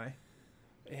work anyway.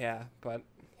 Yeah, but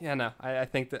yeah, no, I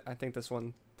think this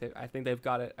one, I think they've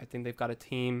got it. I think they've got a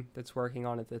team that's working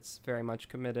on it that's very much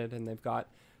committed, and they've got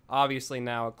obviously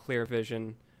now a clear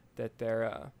vision that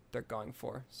they're going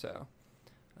for. So,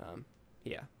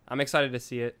 yeah, I'm excited to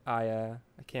see it. I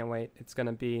can't wait. It's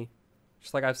gonna be,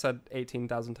 just like I've said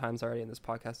 18,000 times already in this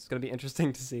podcast, it's gonna be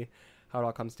interesting to see how it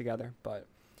all comes together. But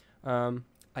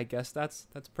I guess that's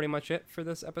pretty much it for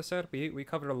this episode. We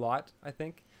covered a lot, I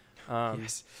think.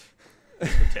 Yes.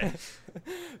 Okay.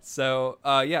 So,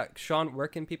 yeah, Sean, where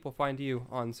can people find you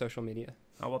on social media?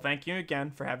 Oh, well, thank you again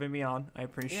for having me on. I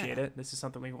appreciate it. This is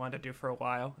something we wanted to do for a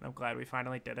while, and I'm glad we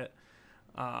finally did it.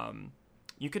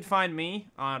 You can find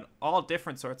me on all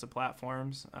different sorts of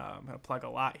platforms. I'm going to plug a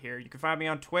lot here. You can find me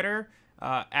on Twitter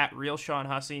at Real Sean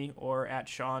Hussey or at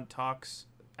Sean Talks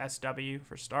SW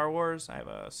for Star Wars. I have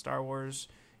a Star Wars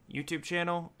YouTube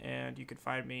channel, and you can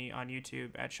find me on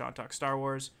YouTube at Sean Talks Star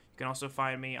Wars. You can also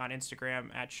find me on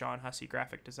Instagram at Sean Hussey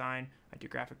Graphic Design. I do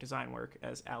graphic design work,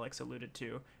 as Alex alluded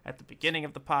to at the beginning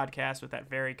of the podcast with that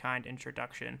very kind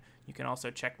introduction. You can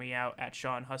also check me out at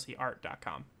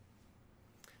SeanHusseyArt.com.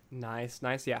 Nice.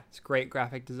 Yeah, it's a great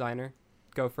graphic designer.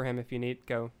 Go for him if you need.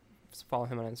 Go follow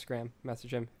him on Instagram.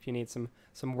 Message him if you need some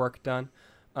work done.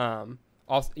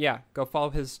 Also, yeah, go follow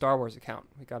his Star Wars account.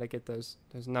 We got to get those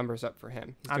numbers up for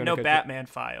him. I'm no Batman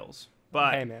Files,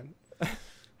 but hey, man.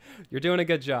 You're doing a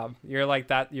good job. You're like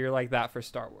that for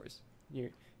Star Wars. Your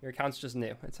account's just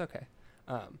new. It's okay.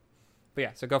 But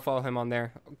yeah, so go follow him on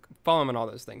there. Follow him on all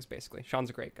those things, basically. Sean's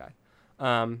a great guy.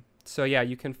 So yeah,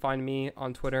 you can find me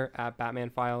on Twitter at Batman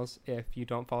Files if you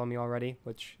don't follow me already,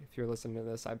 which if you're listening to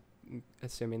this, I'm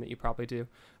assuming that you probably do.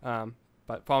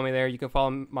 But follow me there. You can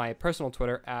follow my personal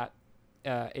Twitter at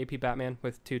AP Batman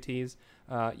with 2 T's.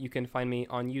 You can find me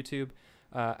on YouTube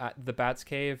at The Bats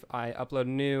Cave. I upload a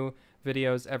new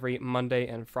videos every Monday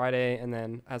and Friday. And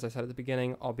then, as I said at the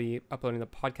beginning, I'll be uploading the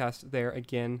podcast there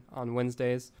again on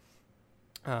Wednesdays.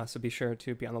 So be sure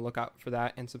to be on the lookout for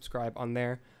that and subscribe on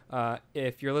there.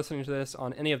 If you're listening to this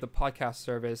on any of the podcast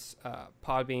service,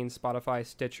 Podbean, Spotify,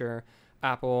 Stitcher,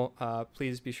 Apple,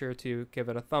 please be sure to give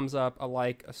it a thumbs up, a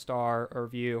like, a star, a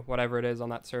review, whatever it is on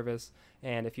that service.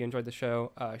 And if you enjoyed the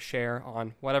show, share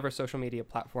on whatever social media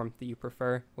platform that you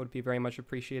prefer would be very much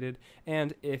appreciated.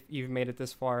 And if you've made it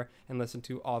this far and listened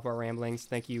to all of our ramblings,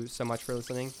 thank you so much for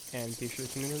listening, and be sure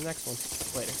to tune in to the next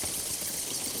one. Later.